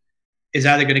strategy is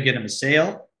either going to get them a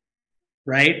sale,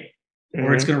 right? Mm-hmm.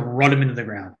 Or it's going to run them into the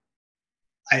ground.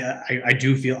 I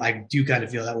do kind of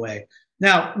feel that way.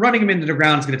 Now, running them into the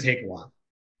ground is going to take a while.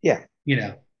 Yeah.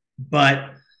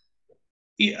 But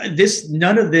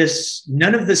none of this,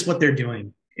 what they're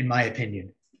doing, in my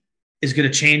opinion, is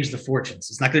going to change the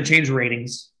fortunes. It's not going to change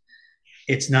ratings.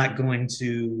 It's not going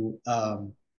to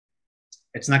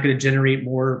generate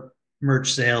more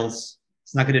merch sales.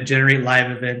 It's not going to generate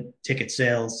live event ticket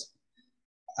sales.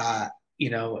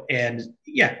 And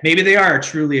yeah, maybe they are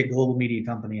truly a global media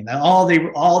company, and all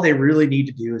they really need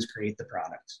to do is create the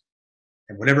product,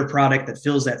 and whatever product that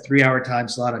fills that 3-hour time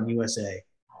slot on USA,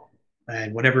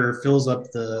 and whatever fills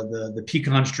up the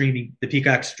Peacock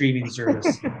streaming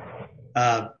service.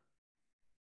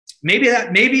 Maybe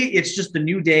it's just the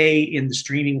new day in the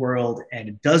streaming world, and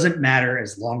it doesn't matter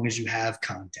as long as you have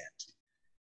content.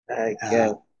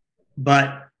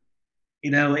 But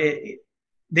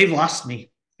they've lost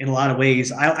me in a lot of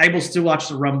ways. I will still watch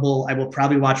the Rumble. I will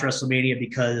probably watch WrestleMania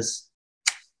because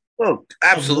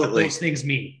absolutely, of what those things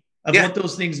mean. What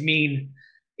those things mean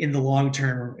in the long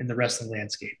term in the wrestling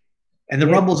landscape. And the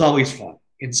Rumble's always fun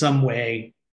in some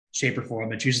way, shape, or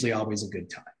form. It's usually always a good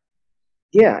time.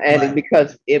 Yeah, and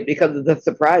because of the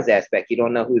surprise aspect, you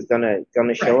don't know who's gonna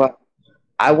show up.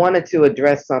 I wanted to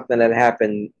address something that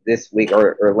happened this week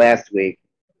or last week,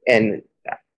 and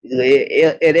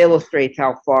it illustrates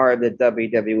how far the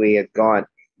WWE has gone.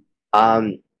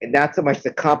 And not so much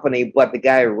the company, but the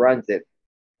guy who runs it,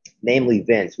 namely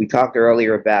Vince. We talked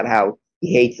earlier about how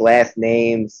he hates last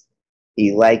names.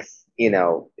 He likes, he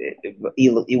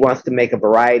wants to make a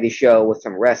variety show with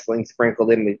some wrestling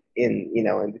sprinkled in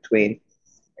between.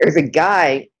 There's a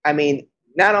guy, I mean,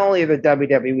 not only have the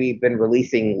WWE been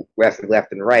releasing wrestlers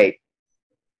left and right,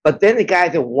 but then the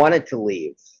guys that wanted to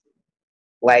leave,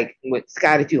 like with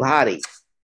Scotty 2 Hotty,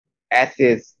 asked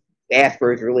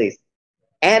for his release.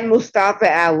 And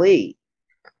Mustafa Ali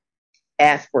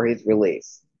asked for his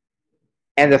release.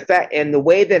 And the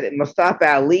way that Mustafa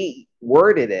Ali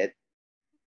worded it,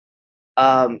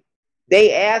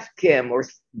 they asked him, or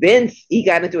Vince, he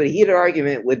got into a heated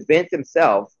argument with Vince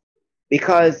himself,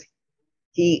 because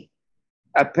Vince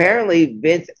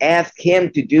asked him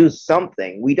to do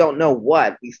something. We don't know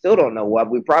what. We still don't know what.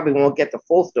 We probably won't get the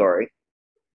full story.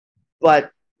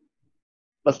 But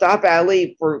Mustafa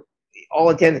Ali, for all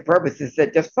intents and purposes,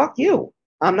 said, just fuck you.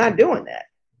 I'm not doing that.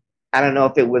 I don't know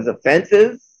if it was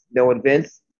offensive, knowing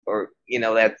Vince, or,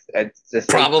 that's just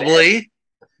probably.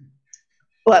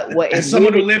 But what, as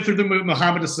someone who lived through the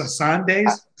Muhammad Hassan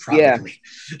days, probably.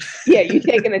 Yeah, you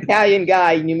take an Italian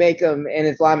guy and you make him an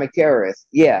Islamic terrorist.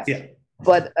 Yeah.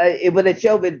 But it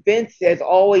showed that Vince has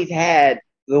always had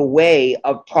the way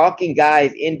of talking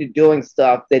guys into doing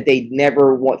stuff that they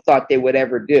never thought they would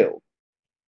ever do.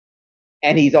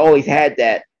 And he's always had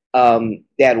that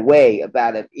way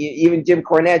about it. Even Jim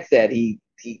Cornette said he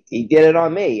did it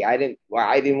on me. I didn't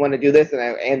want to do this, and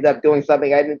I ended up doing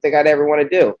something I didn't think I'd ever want to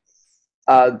do.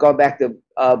 Going back to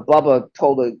Bubba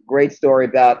told a great story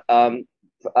about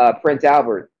Prince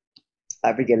Albert.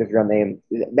 I forget his real name.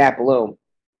 Matt Bloom.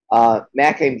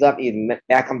 Matt comes up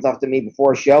to me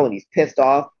before a show, and he's pissed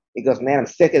off. He goes, "Man, I'm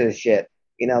sick of this shit.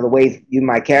 The way you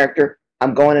my character.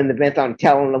 I'm going in the Vince. I'm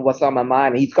telling him what's on my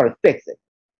mind, and he's going to fix it."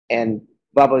 And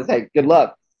Bubba's like, "Good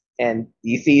luck." And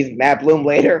he sees Matt Bloom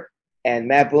later, and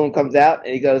Matt Bloom comes out,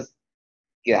 and he goes,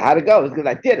 "Yeah, how'd it go?" Because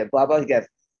I did it, Bubba. He goes,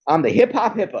 "I'm the hip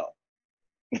hop hippo."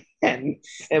 And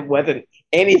it wasn't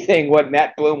anything what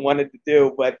Matt Bloom wanted to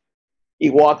do, but he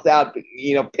walks out,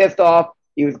 pissed off.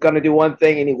 He was going to do one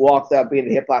thing, and he walks out being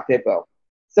the hip-hop hippo.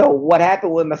 So what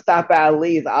happened with Mustafa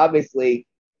Ali is obviously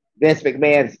Vince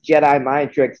McMahon's Jedi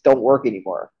mind tricks don't work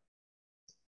anymore.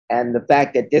 And the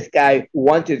fact that this guy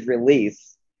wants his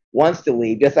release, wants to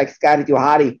leave, just like Scotty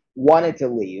Duhati wanted to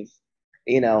leave.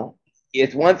 You know,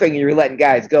 it's one thing you're letting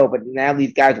guys go, but now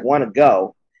these guys want to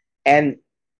go, and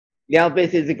now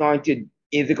Vince isn't going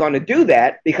to do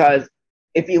that, because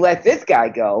if he lets this guy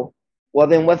go, well,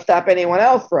 then what's stop anyone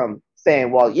else from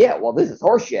saying, well, yeah, well, this is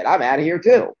horseshit, I'm out of here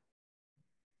too.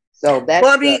 So that's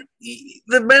well, I mean,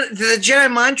 the Jedi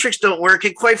mind tricks don't work,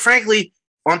 and quite frankly,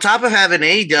 on top of having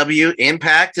AEW,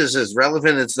 Impact is as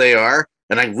relevant as they are,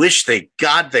 and I wish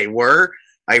God they were.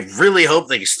 I really hope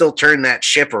they can still turn that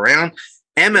ship around.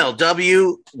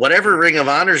 MLW, whatever Ring of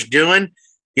Honor's doing,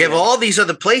 you have all these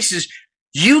other places.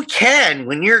 You can,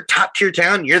 when you're top tier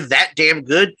town, you're that damn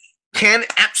good, can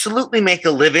absolutely make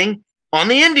a living on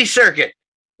the indie circuit.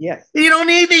 Yes. You don't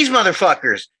need these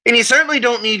motherfuckers, and you certainly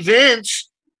don't need Vince.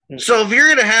 So if you're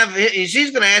going to have,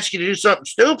 he's going to ask you to do something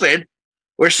stupid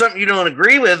or something you don't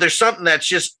agree with or something that's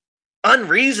just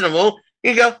unreasonable,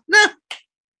 you go, nah,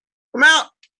 I'm out.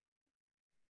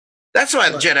 That's why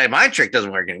the Jedi mind trick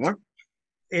doesn't work anymore.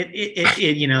 It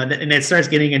you know, and it starts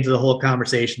getting into the whole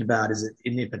conversation about, is it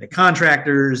independent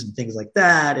contractors and things like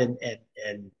that,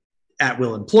 and at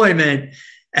will employment.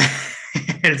 And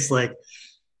it's like,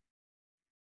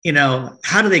 you know,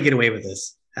 how do they get away with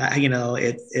this? You know,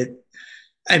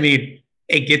 I mean,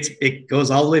 it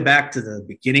goes all the way back to the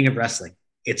beginning of wrestling.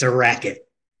 It's a racket,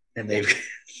 and they've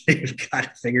got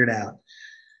it figured out.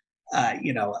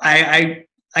 You know, I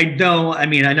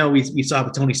know we saw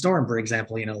with Toni Storm, for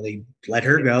example. You know, they let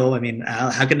her go. I mean,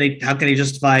 how can they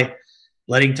justify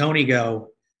letting Toni go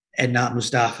and not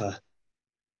Mustafa,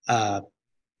 and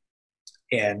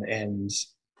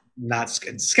not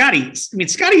Scotty? I mean,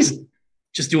 Scotty's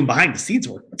just doing behind the scenes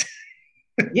work.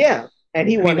 Yeah. And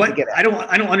he wanted to get out.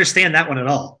 I don't understand that one at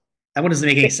all. That one doesn't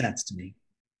make any sense to me.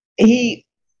 He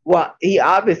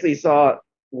obviously saw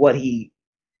the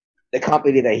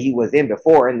company that he was in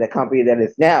before and the company that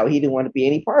is now, he didn't want to be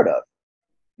any part of,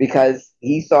 because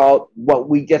he saw what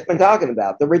we just been talking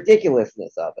about, the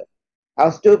ridiculousness of it,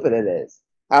 how stupid it is,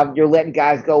 how you're letting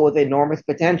guys go with enormous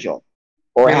potential,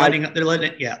 or they're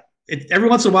letting it. Yeah, every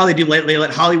once in a while they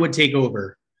let Hollywood take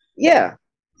over. Yeah,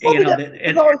 well,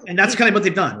 and that's kind of what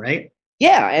they've done, right?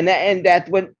 Yeah, and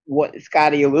that's what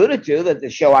Scotty alluded to, that the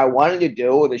show I wanted to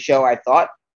do, or the show I thought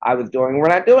I was doing, we're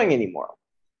not doing anymore.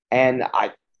 And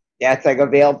that's like a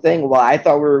veiled thing. Well, I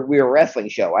thought we were a wrestling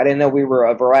show. I didn't know we were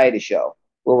a variety show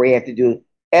where we have to do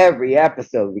every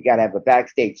episode. We got to have a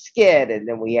backstage skit, and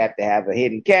then we have to have a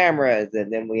hidden cameras,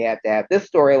 and then we have to have this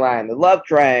storyline, the love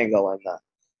triangle, and the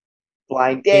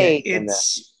blind date. Yeah,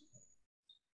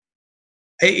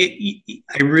 I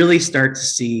really start to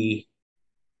see,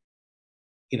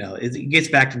 you know, it gets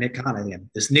back to Nick Khan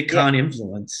again. This Nick Khan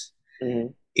influence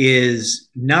is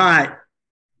not,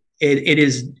 it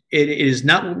is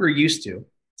not what we're used to,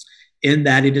 in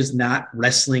that it is not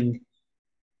wrestling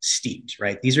steeped,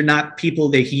 right? These are not people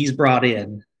that he's brought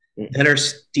in that are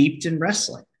steeped in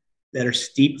wrestling, that are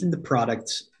steeped in the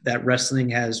product that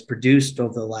wrestling has produced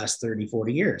over the last 30,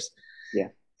 40 years. Yeah.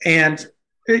 And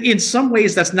in some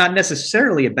ways, that's not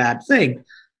necessarily a bad thing,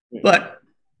 but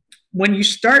when you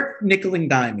start nickel and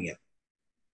diming it,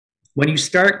 when you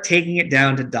start taking it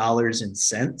down to dollars and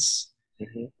cents,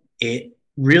 it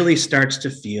really starts to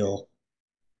feel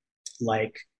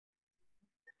like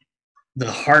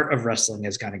the heart of wrestling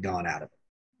has kind of gone out of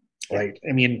it, right?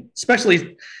 I mean,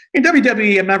 especially in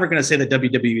WWE, I'm never going to say that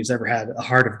WWE has ever had a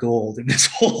heart of gold in this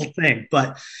whole thing,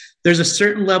 but there's a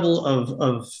certain level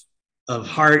of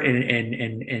heart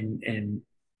and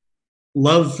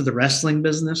love for the wrestling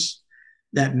business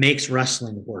that makes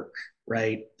wrestling work,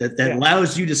 right? That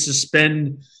allows you to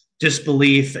suspend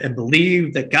disbelief and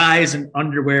believe that guys in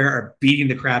underwear are beating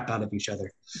the crap out of each other.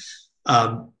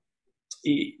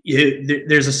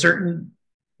 There's a certain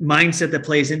mindset that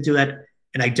plays into that.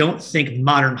 And I don't think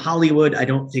modern Hollywood, I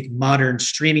don't think modern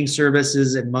streaming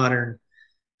services and modern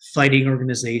fighting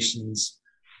organizations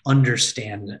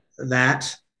understand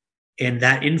that. And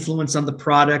that influence on the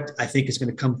product, I think, is going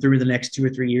to come through the next 2 or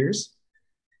 3 years.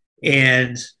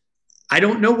 And I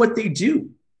don't know what they do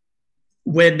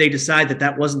when they decide that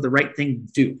that wasn't the right thing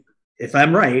to do. If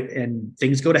I'm right and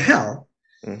things go to hell,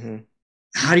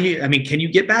 how do you, I mean, can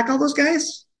you get back all those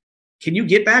guys? Can you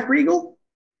get back Regal?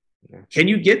 Can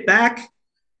you get back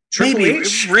Triple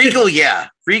H? Regal, yeah.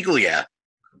 Regal, yeah.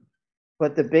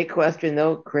 But the big question,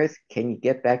 though, Chris, can you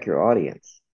get back your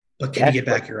audience? But can you get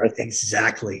back your audience?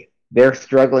 Exactly. They're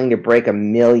struggling to break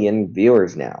 1 million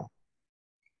viewers now.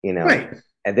 You know, right?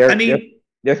 And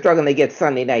they're struggling to get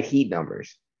Sunday Night Heat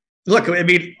numbers. Look, I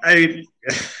mean,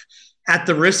 at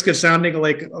the risk of sounding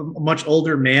like a much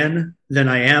older man than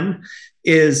I am,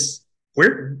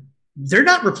 they're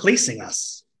not replacing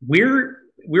us. We're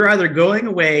we're either going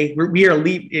away, we're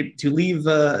leaving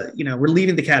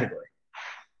the category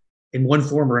in one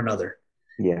form or another.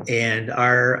 Yeah. And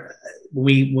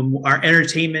when our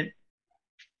entertainment,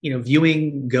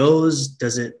 viewing goes,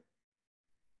 does it,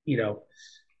 you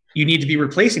need to be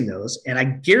replacing those. And I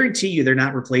guarantee you they're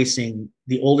not replacing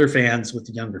the older fans with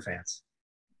the younger fans.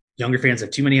 Younger fans have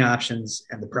too many options,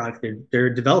 and the product they're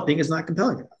developing is not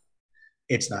compelling enough.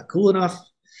 It's not cool enough.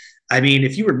 I mean,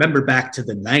 if you remember back to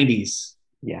the 90s,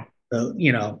 yeah, the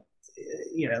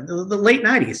late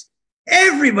 90s,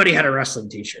 everybody had a wrestling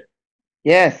t-shirt.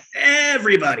 Yes.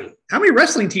 Everybody. How many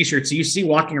wrestling t-shirts do you see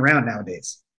walking around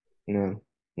nowadays? No,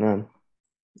 none.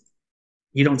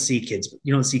 You don't see kids.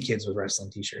 You don't see kids with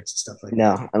wrestling t-shirts and stuff like that.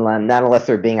 No, not unless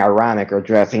they're being ironic or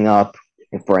dressing up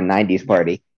for a 90s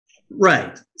party.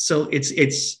 Right. So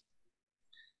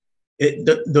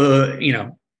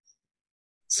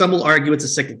some will argue it's a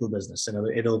cyclical business and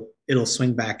it'll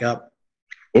swing back up.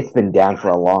 It's been down for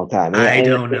a long time. I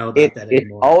don't know about that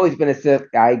anymore. It's always been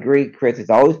I agree, Chris. It's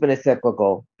always been a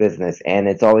cyclical business, and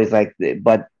it's always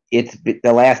but it's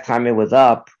the last time it was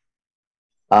up.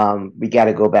 We got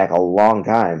to go back a long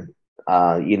time.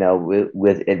 In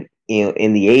the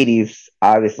 80s,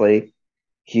 obviously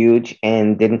huge,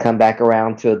 and didn't come back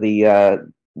around to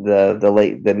the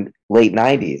late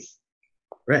 90s.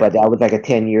 Right. But that was like a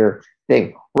 10-year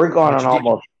thing. We're going on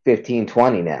almost 15,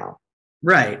 20 now.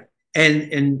 Right.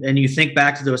 And you think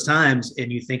back to those times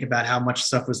and you think about how much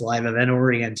stuff was live event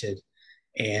oriented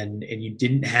and you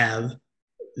didn't have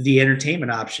the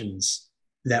entertainment options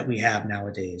that we have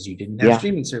nowadays. You didn't have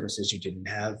streaming services. You didn't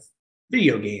have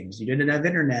video games. You didn't have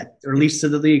internet, or at least to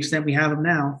the extent we have them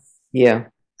now. Yeah.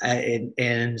 And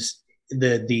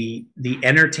the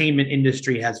entertainment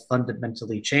industry has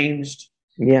fundamentally changed.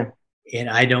 Yeah. And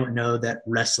I don't know that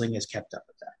wrestling has kept up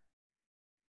with that.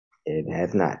 It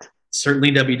has not.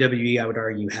 Certainly WWE, I would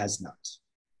argue, has not.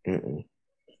 Mm-mm.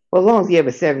 Well, as long as you have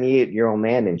a 78-year-old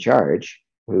man in charge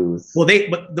who's... Well,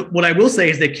 what I will say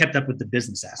is they've kept up with the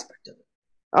business aspect of it.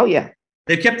 Oh, yeah.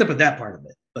 They've kept up with that part of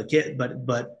it.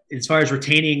 But as far as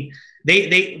retaining,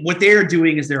 what they're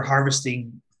doing is they're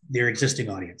harvesting their existing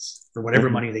audience for whatever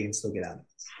money they can still get out of it.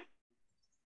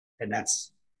 And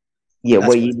that's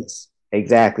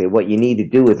exactly what you need to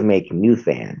do is make new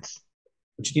fans.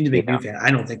 But you need to make new fans.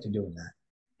 I don't think they're doing that.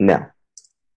 No.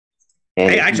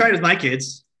 And I tried with my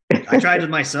kids. I tried with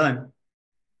my son.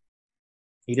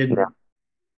 He didn't. No.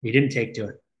 He didn't take to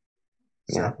it.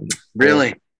 So. Yeah.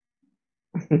 Really?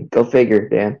 Go figure,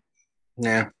 Dan.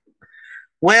 Yeah.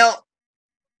 Well,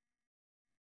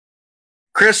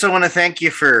 Chris, I want to thank you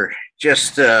for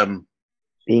just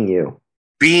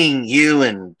being you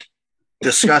and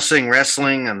discussing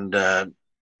wrestling, and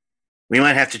we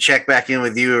might have to check back in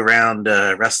with you around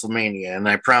WrestleMania. And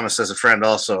I promise, as a friend,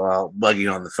 also I'll bug you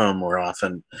on the phone more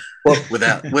often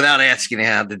without asking you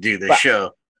how to do the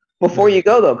show. Before you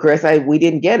go, though, Chris, we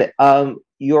didn't get it.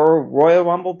 Your Royal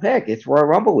Rumble pick. It's Royal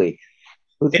Rumble week.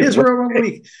 It is Royal Rumble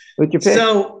week. What's your pick?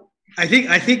 So I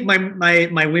think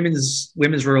my women's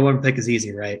Royal Rumble pick is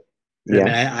easy, right?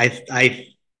 Yeah. I mean,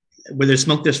 where there's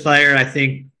smoke, there's fire. I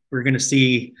think we're going to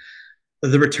see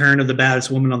the return of the baddest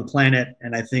woman on the planet,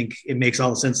 and I think it makes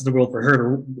all the sense in the world for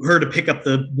her to pick up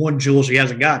the one jewel she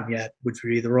hasn't gotten yet, which would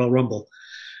be the Royal Rumble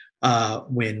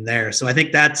win there. So I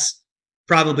think that's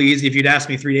probably easy. If you'd asked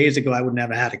me 3 days ago, I wouldn't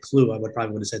have had a clue. I would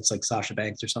have said it's like Sasha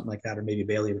Banks or something like that, or maybe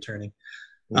Bayley returning.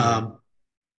 Mm-hmm.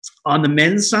 On the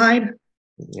men's side,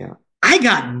 I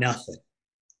got nothing.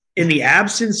 In the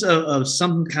absence of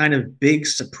some kind of big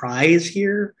surprise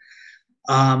here,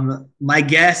 my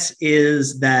guess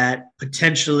is that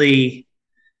potentially,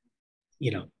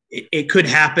 it could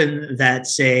happen that,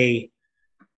 say,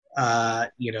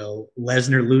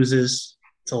 Lesnar loses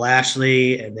to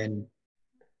Lashley and then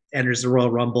enters the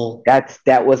Royal Rumble. That's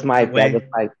my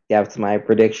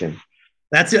prediction.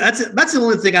 That's the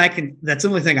only thing I can. That's the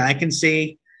only thing I can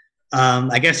see.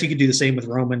 I guess you could do the same with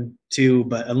Roman too,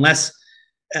 but unless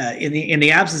in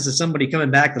the absence of somebody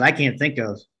coming back that I can't think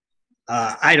of,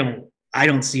 I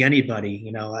don't see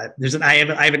anybody. I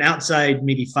have an outside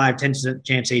maybe 5-10%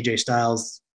 chance AJ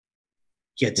Styles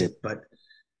gets it, but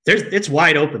it's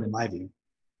wide open in my view.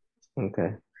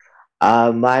 Okay.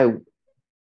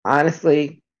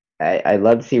 Honestly, I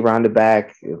love to see Ronda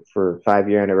back for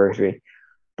 5-year anniversary,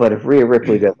 but if Rhea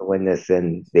Ripley doesn't win this,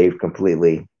 then they've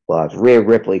completely lost. Rhea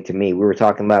Ripley, to me, we were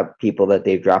talking about people that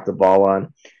they've dropped the ball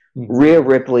on. Mm-hmm. Rhea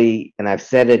Ripley, and I've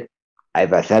said it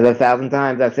 1,000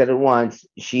 times, I've said it once,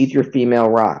 she's your female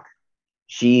Rock.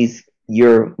 She's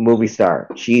your movie star.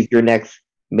 She's your next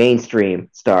mainstream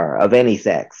star of any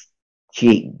sex.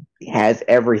 She has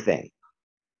everything.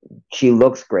 She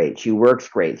looks great. She works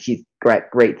great. She's got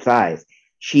great size.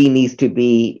 She needs to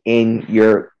be in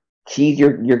your. She's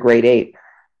your grade 8.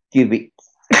 Excuse me.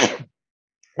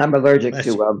 I'm allergic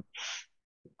to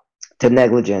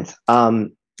negligence.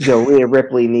 So Rhea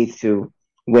Ripley needs to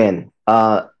win.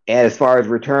 And as far as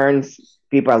returns,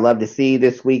 people I love to see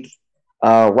this week: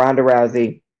 Ronda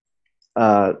Rousey,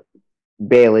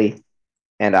 Bailey,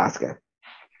 and Asuka.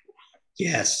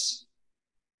 Yes.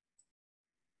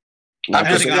 I'm I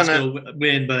just think gonna Asuka will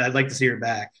win, but I'd like to see her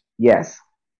back. Yes.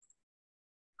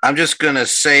 I'm just gonna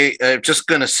say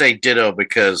ditto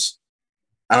because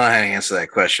I don't know how to answer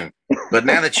that question. But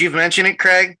now that you've mentioned it,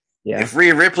 Craig, if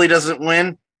Rhea Ripley doesn't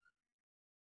win,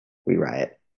 we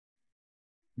riot.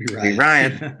 We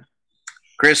riot.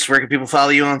 Chris, where can people follow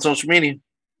you on social media?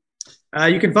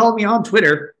 You can follow me on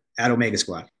Twitter at Omega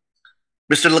Squad.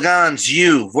 Mr.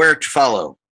 Lagans, where to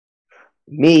follow?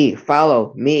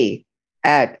 Follow me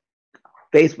at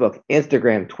Facebook,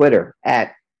 Instagram, Twitter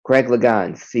at Craig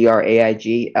Lagans,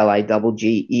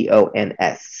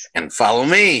 CraigLiggeons. And follow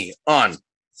me on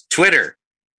Twitter,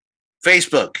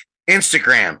 Facebook,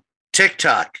 Instagram,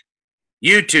 TikTok,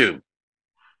 YouTube.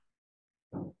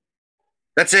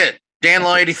 That's it. Dan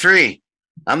Law 83.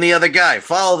 I'm the other guy.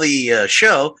 Follow the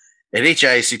show at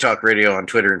HIAC Talk Radio on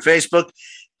Twitter and Facebook,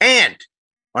 and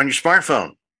on your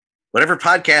smartphone, whatever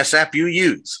podcast app you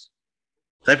use.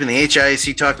 Type in the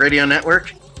HIAC Talk Radio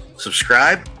Network,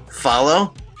 subscribe,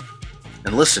 follow,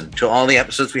 and listen to all the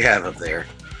episodes we have up there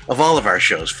of all of our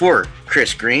shows. For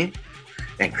Chris Green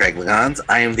and Craig Lagans,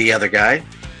 I am the other guy.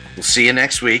 We'll see you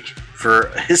next week for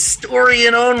a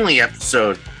historian-only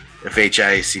episode of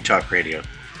HIAC Talk Radio.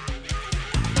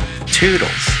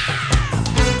 Toodles.